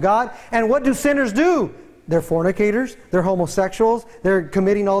kingdom of God. And what do sinners do? They're fornicators, they're homosexuals, they're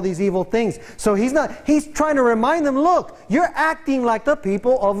committing all these evil things. So he's trying to remind them, look, you're acting like the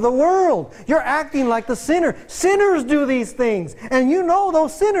people of the world. You're acting like the sinner. Sinners do these things. And you know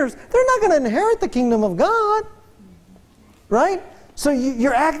those sinners, they're not going to inherit the kingdom of God. Right? So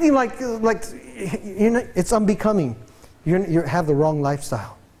you're acting like it's unbecoming. You have the wrong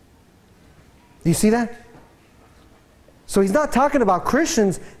lifestyle. Do you see that? So he's not talking about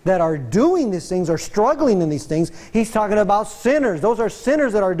Christians that are doing these things or struggling in these things. He's talking about sinners. Those are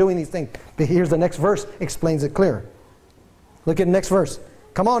sinners that are doing these things. But here's the next verse, explains it clear. Look at the next verse.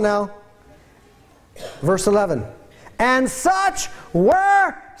 Come on now. Verse 11. And such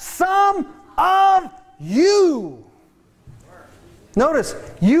were some of you. Notice,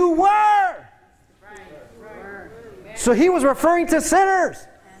 you were. So he was referring to sinners.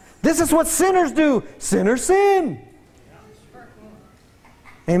 This is what sinners do. Sinners sin.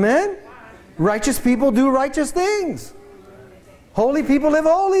 Amen? Righteous people do righteous things. Holy people live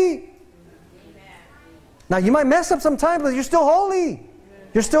holy. Now you might mess up sometimes, but you're still holy.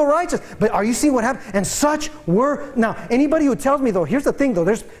 You're still righteous. But are you seeing what happened? And such were... Now, anybody who tells me though, here's the thing though,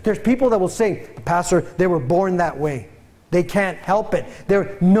 there's people that will say, Pastor, they were born that way. They can't help it.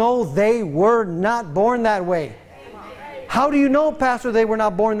 No, they were not born that way. How do you know, Pastor, they were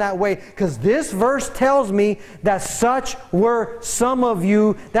not born that way? Because this verse tells me that such were some of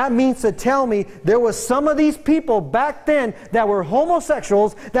you. That means to tell me there was some of these people back then that were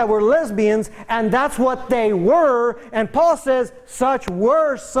homosexuals, that were lesbians, and that's what they were. And Paul says, such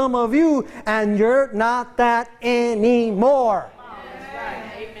were some of you, and you're not that anymore.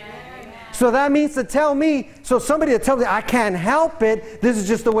 So that means to tell me, so somebody that tells me I can't help it, this is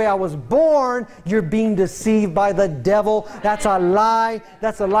just the way I was born, you're being deceived by the devil. That's a lie.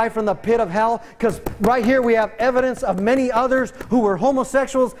 That's a lie from the pit of hell. Because right here we have evidence of many others who were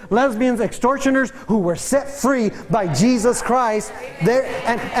homosexuals, lesbians, extortioners, who were set free by Jesus Christ.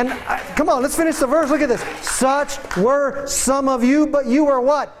 Come on, let's finish the verse. Look at this. Such were some of you, but you were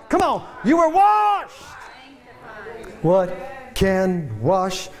what? Come on. You were washed. What? can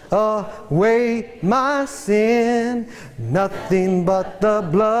wash away my sin. Nothing but the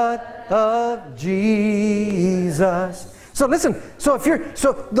blood of Jesus. So listen,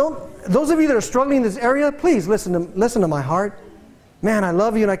 those of you that are struggling in this area, please listen to my heart. Man, I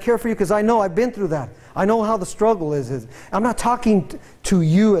love you and I care for you because I know I've been through that. I know how the struggle is. I'm not talking to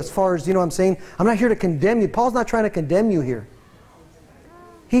you as far as, you know what I'm saying? I'm not here to condemn you. Paul's not trying to condemn you here.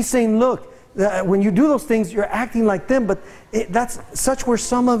 He's saying, look, when you do those things, you're acting like them, but such were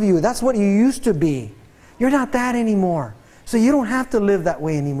some of you. That's what you used to be. You're not that anymore. So you don't have to live that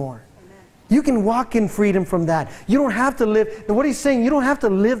way anymore. You can walk in freedom from that. You don't have to live, what he's saying, you don't have to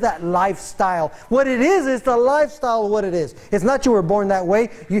live that lifestyle. What it is the lifestyle of what it is. It's not you were born that way.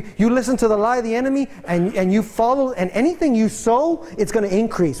 You listen to the lie of the enemy and you follow, and anything you sow, it's going to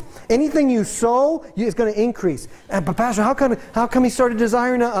increase. Anything you sow, it's going to increase. But Pastor, how come he started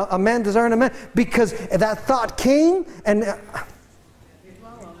desiring a man? Because that thought came and...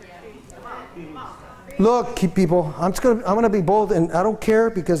 Look, people, I'm going to be bold, and I don't care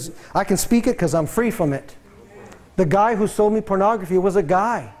because I can speak it because I'm free from it. The guy who sold me pornography was a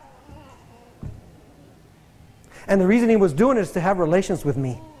guy. And the reason he was doing it is to have relations with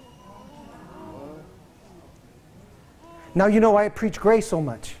me. Now you know why I preach grace so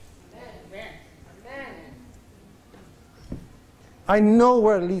much. I know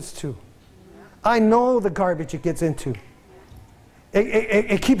where it leads to. I know the garbage it gets into.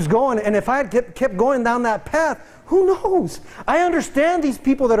 It keeps going, and if I had kept going down that path, who knows? I understand these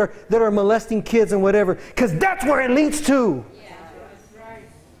people that are molesting kids and whatever, because that's where it leads to. Yeah, that's right.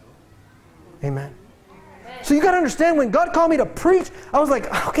 Amen. So you got to understand, when God called me to preach, I was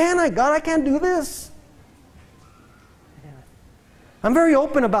like, how can I, God? I can't do this. I'm very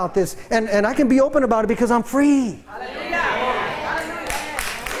open about this, and I can be open about it because I'm free.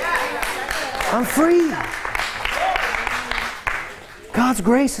 I'm free. God's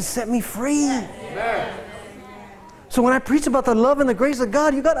grace has set me free. Amen. So when I preach about the love and the grace of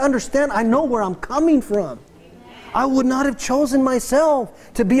God, you got to understand, I know where I'm coming from. I would not have chosen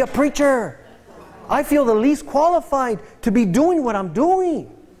myself to be a preacher. I feel the least qualified to be doing what I'm doing.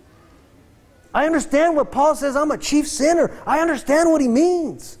 I understand what Paul says, I'm a chief sinner. I understand what he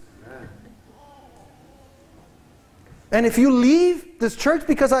means. Amen. And if you leave this church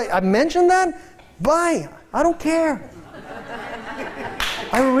because I mentioned that, bye. I don't care.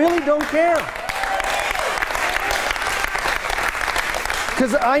 I really don't care.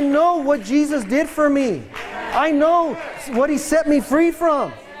 Because I know what Jesus did for me. I know what he set me free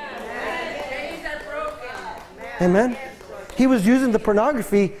from. Amen. He was using the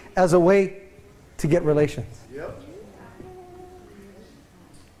pornography as a way to get relations.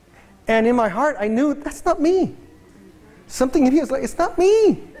 And in my heart, I knew that's not me. Something in me was like, it's not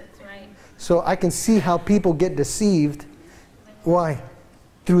me. So I can see how people get deceived. Why?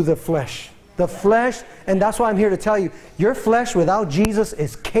 Through the flesh. The flesh, and that's why I'm here to tell you, your flesh without Jesus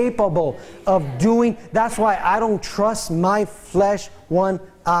is capable of doing. That's why I don't trust my flesh one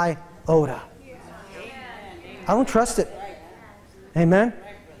iota. I don't trust it. Amen?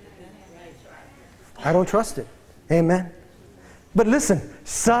 I don't trust it. Amen? But listen,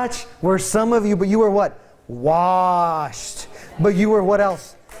 such were some of you, but you were what? Washed. But you were what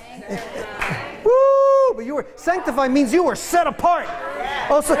else? Woo! But you were sanctified means you were set apart.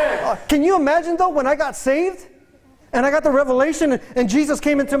 Also, can you imagine though when I got saved and I got the revelation and Jesus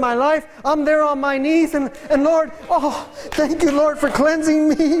came into my life, I'm there on my knees and Lord, oh, thank you Lord for cleansing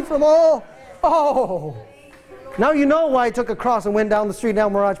me from all. Oh, now you know why I took a cross and went down the street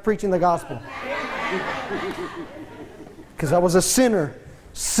down Mirage preaching the gospel. Because I was a sinner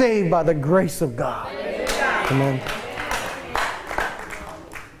saved by the grace of God. Amen.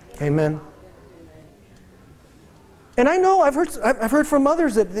 Amen. And I know I've heard from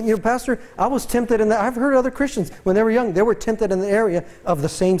others that, you know, Pastor, I was tempted in that. I've heard other Christians when they were young, they were tempted in the area of the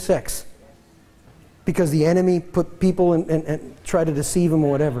same sex because the enemy put people and tried to deceive them or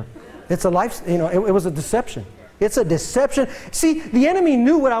whatever. It's a life, you know, it was a deception. It's a deception. See, the enemy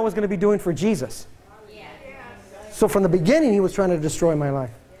knew what I was going to be doing for Jesus. So from the beginning, he was trying to destroy my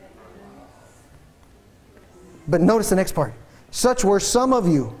life. But notice the next part. Such were some of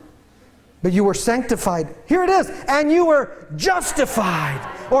you. But you were sanctified. Here it is. And you were justified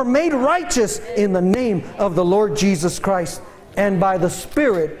or made righteous in the name of the Lord Jesus Christ and by the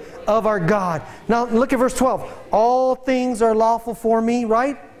Spirit of our God. Now look at verse 12. All things are lawful for me,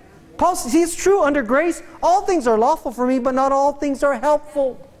 right? Paul says, it's true, under grace, all things are lawful for me, but not all things are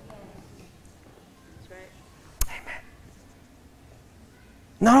helpful. That's right. Amen.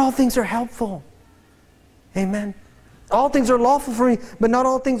 Not all things are helpful. Amen. All things are lawful for me, but not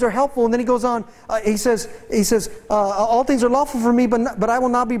all things are helpful. And then he goes on, he says, all things are lawful for me, but I will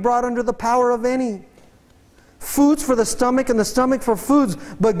not be brought under the power of any. Foods for the stomach and the stomach for foods,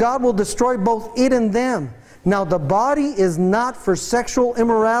 but God will destroy both it and them. Now the body is not for sexual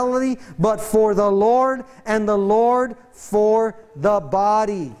immorality, but for the Lord, and the Lord for the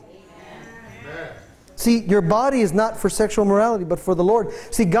body. Amen. See, your body is not for sexual morality, but for the Lord.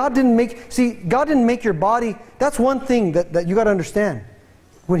 See, God didn't make your body. That's one thing that you got to understand.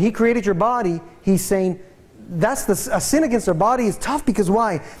 When He created your body, He's saying a sin against our body is tough, because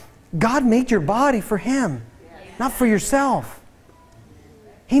why? God made your body for Him, not for yourself.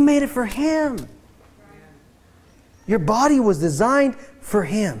 He made it for Him. Your body was designed for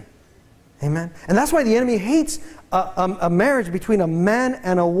Him. Amen. And that's why the enemy hates a marriage between a man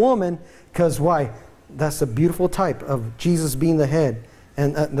and a woman, because why? That's a beautiful type of Jesus being the head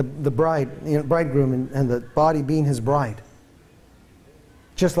and the bride, bridegroom, and the body being His bride.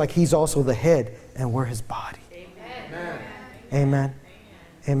 Just like He's also the head and we're His body. Amen. Amen.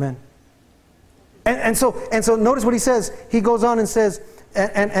 Amen. And so notice what he says. He goes on and says,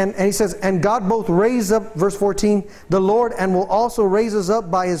 and he says, and God both raised up, verse 14, the Lord, and will also raise us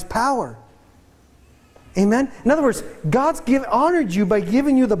up by His power. Amen. In other words, God's honored you by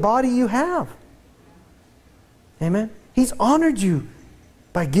giving you the body you have. Amen. He's honored you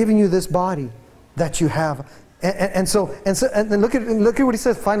by giving you this body that you have. And look at what he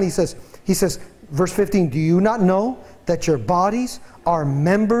says. Finally, he says, verse 15, do you not know that your bodies are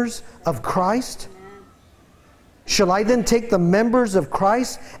members of Christ? Shall I then take the members of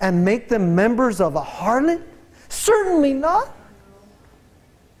Christ and make them members of a harlot? Certainly not.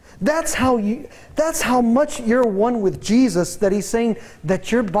 That's how much you're one with Jesus, that He's saying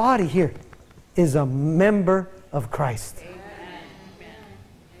that your body here is a member of Christ. Amen.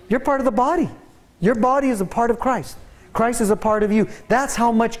 You're part of the body. Your body is a part of Christ. Christ is a part of you. That's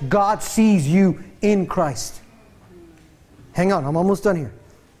how much God sees you in Christ. Hang on, I'm almost done here.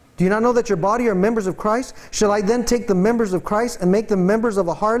 Do you not know that your body are members of Christ? Shall I then take the members of Christ and make them members of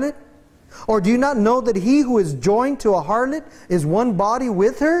a harlot? Or do you not know that he who is joined to a harlot is one body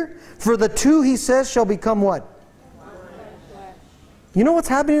with her? For the two, he says, shall become what? You know what's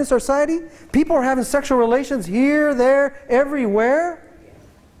happening in society? People are having sexual relations here, there, everywhere.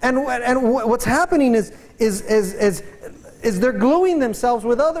 And what's happening is they're gluing themselves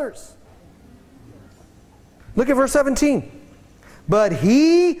with others. Look at verse 17. But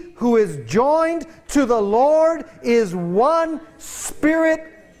he who is joined to the Lord is one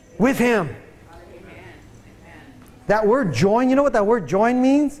spirit with Him. That word join, you know what that word join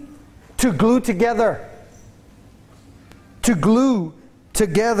means? To glue together. To glue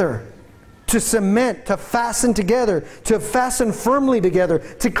together. To cement, to fasten together, to fasten firmly together,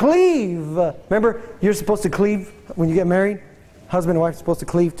 to cleave. Remember, you're supposed to cleave when you get married? Husband and wife are supposed to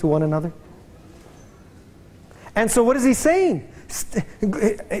cleave to one another. And so what is he saying?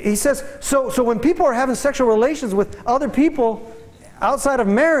 He says, so when people are having sexual relations with other people outside of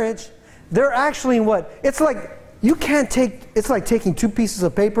marriage, they're actually in what? It's like, it's like taking two pieces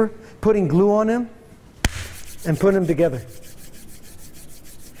of paper, putting glue on them, and putting them together.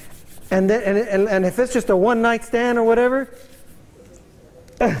 And if it's just a one-night stand or whatever,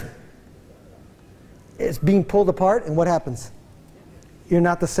 it's being pulled apart, and what happens? You're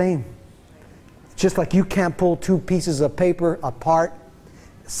not the same. Just like you can't pull two pieces of paper apart.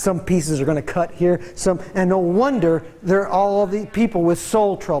 Some pieces are going to cut here. And no wonder they're all the people with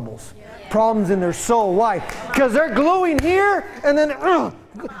soul troubles. Problems in their soul. Why? Because they're gluing here, and then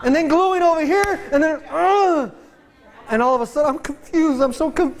gluing over here, and then and all of a sudden, I'm confused. I'm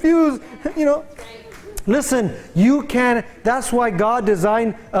so confused. You know. Listen, that's why God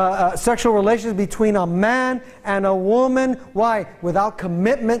designed sexual relations between a man and a woman. Why? Without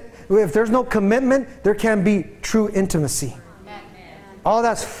commitment. If there's no commitment, there can't be true intimacy. All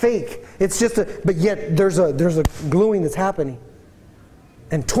that's fake. It's just but yet there's a gluing that's happening.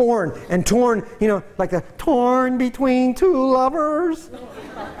 And torn, you know, like the torn between two lovers.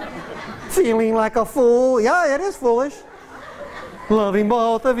 Feeling like a fool. Yeah, it is foolish. Loving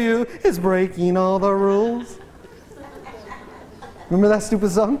both of you is breaking all the rules. Remember that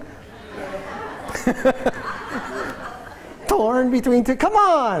stupid song? Torn between two. Come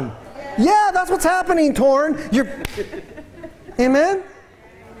on. Yeah, that's what's happening, torn. Amen?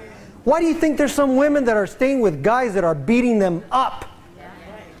 Why do you think there's some women that are staying with guys that are beating them up?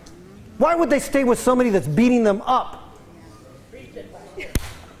 Why would they stay with somebody that's beating them up?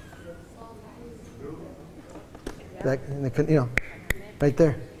 You know, right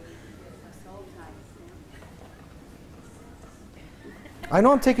there. I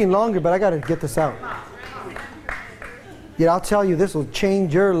know I'm taking longer, but I got to get this out. Yet I'll tell you, this will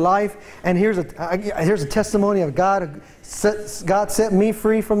change your life. And here's a testimony of God. God set me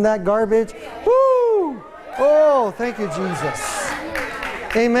free from that garbage. Woo! Oh, thank you, Jesus.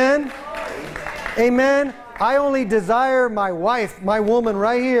 Amen. Amen. I only desire my wife, my woman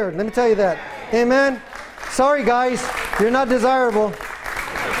right here. Let me tell you that. Amen. Sorry, guys. You're not desirable.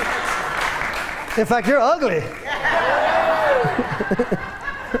 In fact, you're ugly.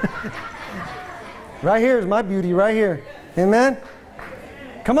 Right here is my beauty, right here. Amen.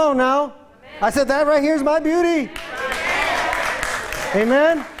 Come on now. I said that right here is my beauty.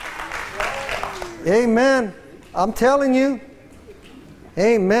 Amen. Amen. I'm telling you.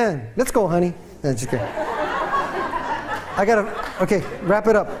 Amen. Let's go, honey. No, just kidding. I gotta, okay, wrap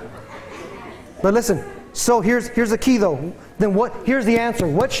it up. But listen, so here's the key though. Then what, here's the answer.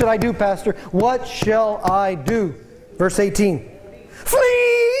 What should I do, Pastor? What shall I do? Verse 18.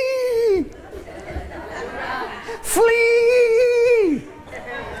 Flee! Flee!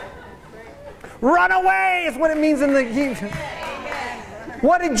 Run away is what it means in the...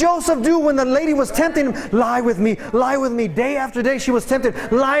 What did Joseph do when the lady was tempting him? Lie with me, lie with me. Day after day she was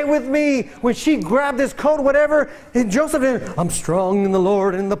tempted. Lie with me. When she grabbed his coat, whatever, and Joseph didn't, I'm strong in the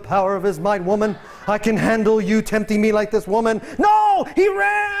Lord and in the power of his might, woman. I can handle you tempting me like this woman. No, he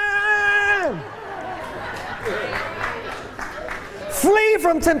ran. Flee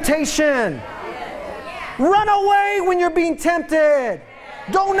from temptation. Run away when you're being tempted.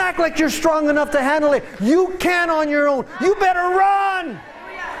 Don't act like you're strong enough to handle it. You can on your own. You better run.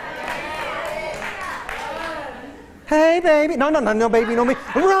 Hey, baby. No, baby, no me.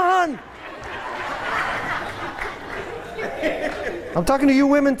 Run. I'm talking to you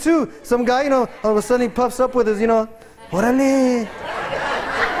women too. Some guy, all of a sudden he puffs up with his, Orale.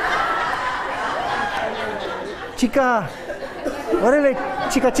 Chica. Orale,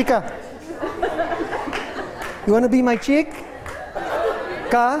 chica. You want to be my chick?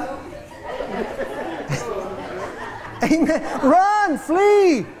 Ka? Amen. Run,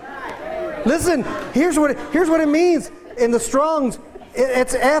 flee. Listen, here's what it means in the Strong's.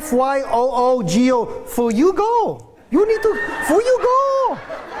 It's F-Y-O-O-G-O. For you go. You need to. For you go.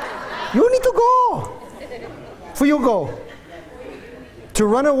 You need to go. For you go. To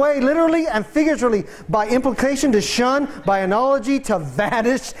run away, literally and figuratively, by implication, to shun, by analogy, to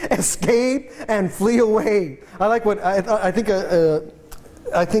vanish, escape, and flee away. I like what I think.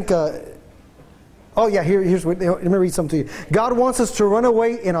 Oh yeah, here's what, let me read something to you. God wants us to run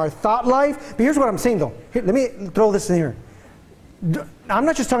away in our thought life. But here's what I'm saying though. Here, let me throw this in here. I'm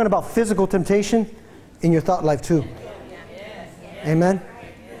not just talking about physical temptation in your thought life too. Amen?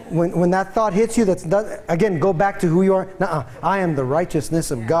 When that thought hits you, again, go back to who you are. Nuh-uh. I am the righteousness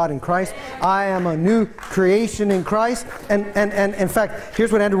of God in Christ. I am a new creation in Christ. And in fact,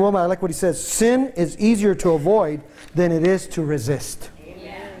 here's what Andrew Womack, I like what he says. Sin is easier to avoid than it is to resist.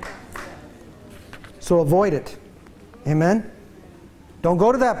 So avoid it. Amen? Don't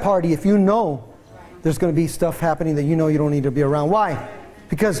go to that party if you know there's going to be stuff happening that you know you don't need to be around. Why?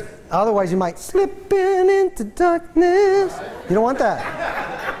 Because otherwise you might slip into darkness. You don't want that.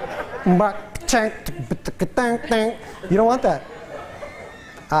 You don't want that.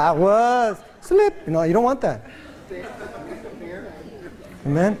 I was slip. You don't want that.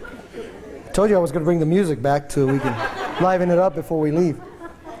 Amen? I told you I was going to bring the music back so we can liven it up before we leave.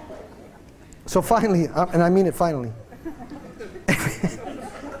 So finally, and I mean it finally.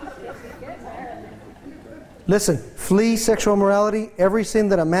 Listen, flee sexual immorality. Every sin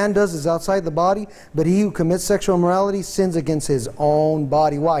that a man does is outside the body, but he who commits sexual immorality sins against his own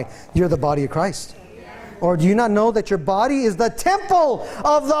body. Why? You're the body of Christ. Or do you not know that your body is the temple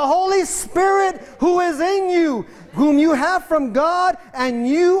of the Holy Spirit who is in you, whom you have from God, and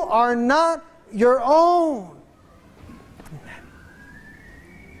you are not your own?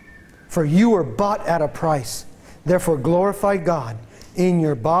 For you were bought at a price. Therefore glorify God in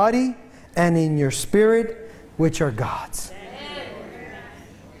your body and in your spirit, which are God's.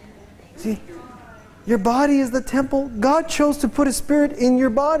 See, your body is the temple. God chose to put His Spirit in your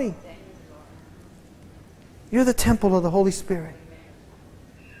body. You're the temple of the Holy Spirit.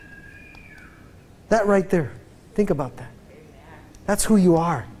 That right there. Think about that. That's who you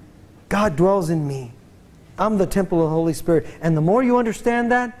are. God dwells in me. I'm the temple of the Holy Spirit. And the more you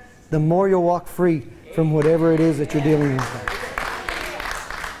understand that, the more you'll walk free from whatever it is that you're dealing with.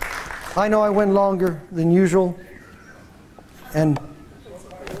 I know I went longer than usual, and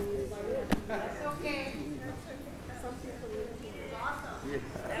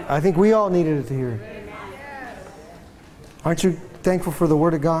I think we all needed to hear it. Aren't you thankful for the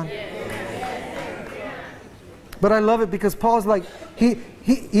Word of God? But I love it because Paul's like,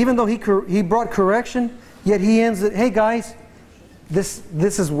 even though he brought correction, Yet he ends it, hey guys, this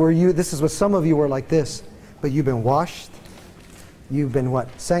is what some of you were like this. But you've been washed. You've been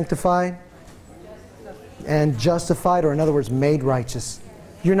what? Sanctified and justified, or in other words, made righteous.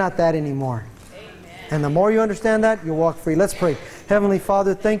 You're not that anymore. And the more you understand that, you'll walk free. Let's pray. Heavenly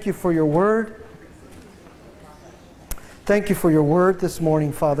Father, thank you for your word. Thank you for your word this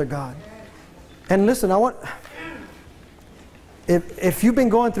morning, Father God. And listen, if you've been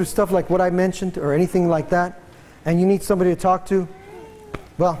going through stuff like what I mentioned or anything like that, and you need somebody to talk to,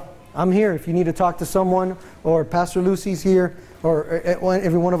 well, I'm here. If you need to talk to someone, or Pastor Lucy's here, or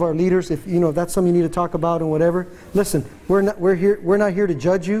every one of our leaders, if that's something you need to talk about and whatever. Listen, we're not here to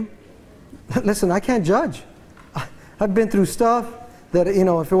judge you. Listen, I can't judge. I've been through stuff that,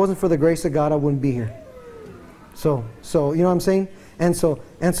 if it wasn't for the grace of God, I wouldn't be here. So you know what I'm saying? And so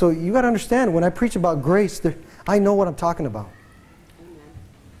you got to understand, when I preach about grace, I know what I'm talking about.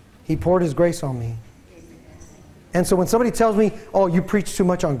 He poured His grace on me. And so when somebody tells me, oh, you preach too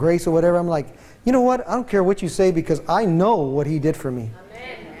much on grace or whatever, I'm like, you know what? I don't care what you say, because I know what He did for me.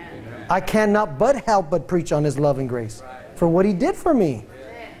 Amen. I cannot but help but preach on His love and grace for what He did for me.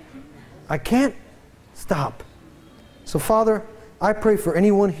 I can't stop. So Father, I pray for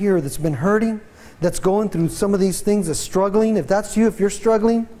anyone here that's been hurting, that's going through some of these things, that's struggling. If that's you, if you're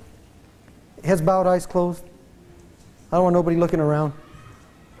struggling, heads bowed, eyes closed. I don't want nobody looking around.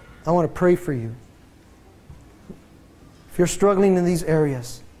 I want to pray for you. If you're struggling in these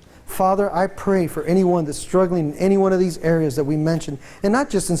areas, Father, I pray for anyone that's struggling in any one of these areas that we mentioned, and not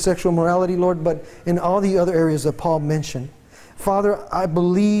just in sexual morality, Lord, but in all the other areas that Paul mentioned. Father, I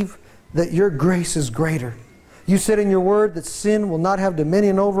believe that your grace is greater. You said in your word that sin will not have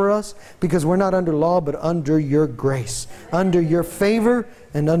dominion over us, because we're not under law, but under your grace, under your favor,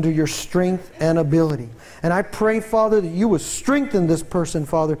 and under your strength and ability. And I pray, Father, that you would strengthen this person,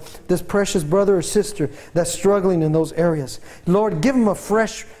 Father, this precious brother or sister that's struggling in those areas. Lord, give them a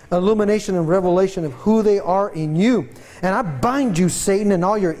fresh illumination and revelation of who they are in you. And I bind you, Satan, and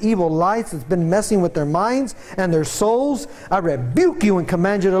all your evil lights that's been messing with their minds and their souls. I rebuke you and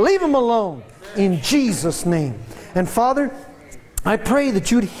command you to leave them alone in Jesus' name. And Father, I pray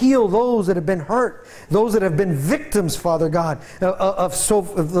that you'd heal those that have been hurt, those that have been victims, Father God,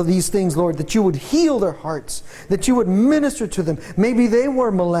 of these things, Lord, that you would heal their hearts, that you would minister to them. Maybe they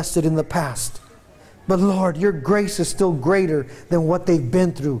were molested in the past. But Lord, your grace is still greater than what they've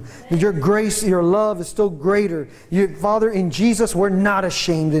been through. Your grace, your love is still greater. Father, in Jesus, we're not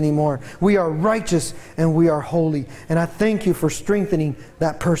ashamed anymore. We are righteous and we are holy. And I thank you for strengthening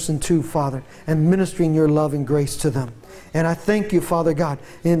that person too, Father, and ministering your love and grace to them. And I thank you, Father God,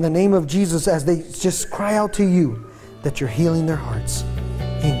 in the name of Jesus, as they just cry out to you, that you're healing their hearts.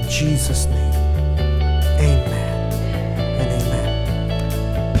 In Jesus' name.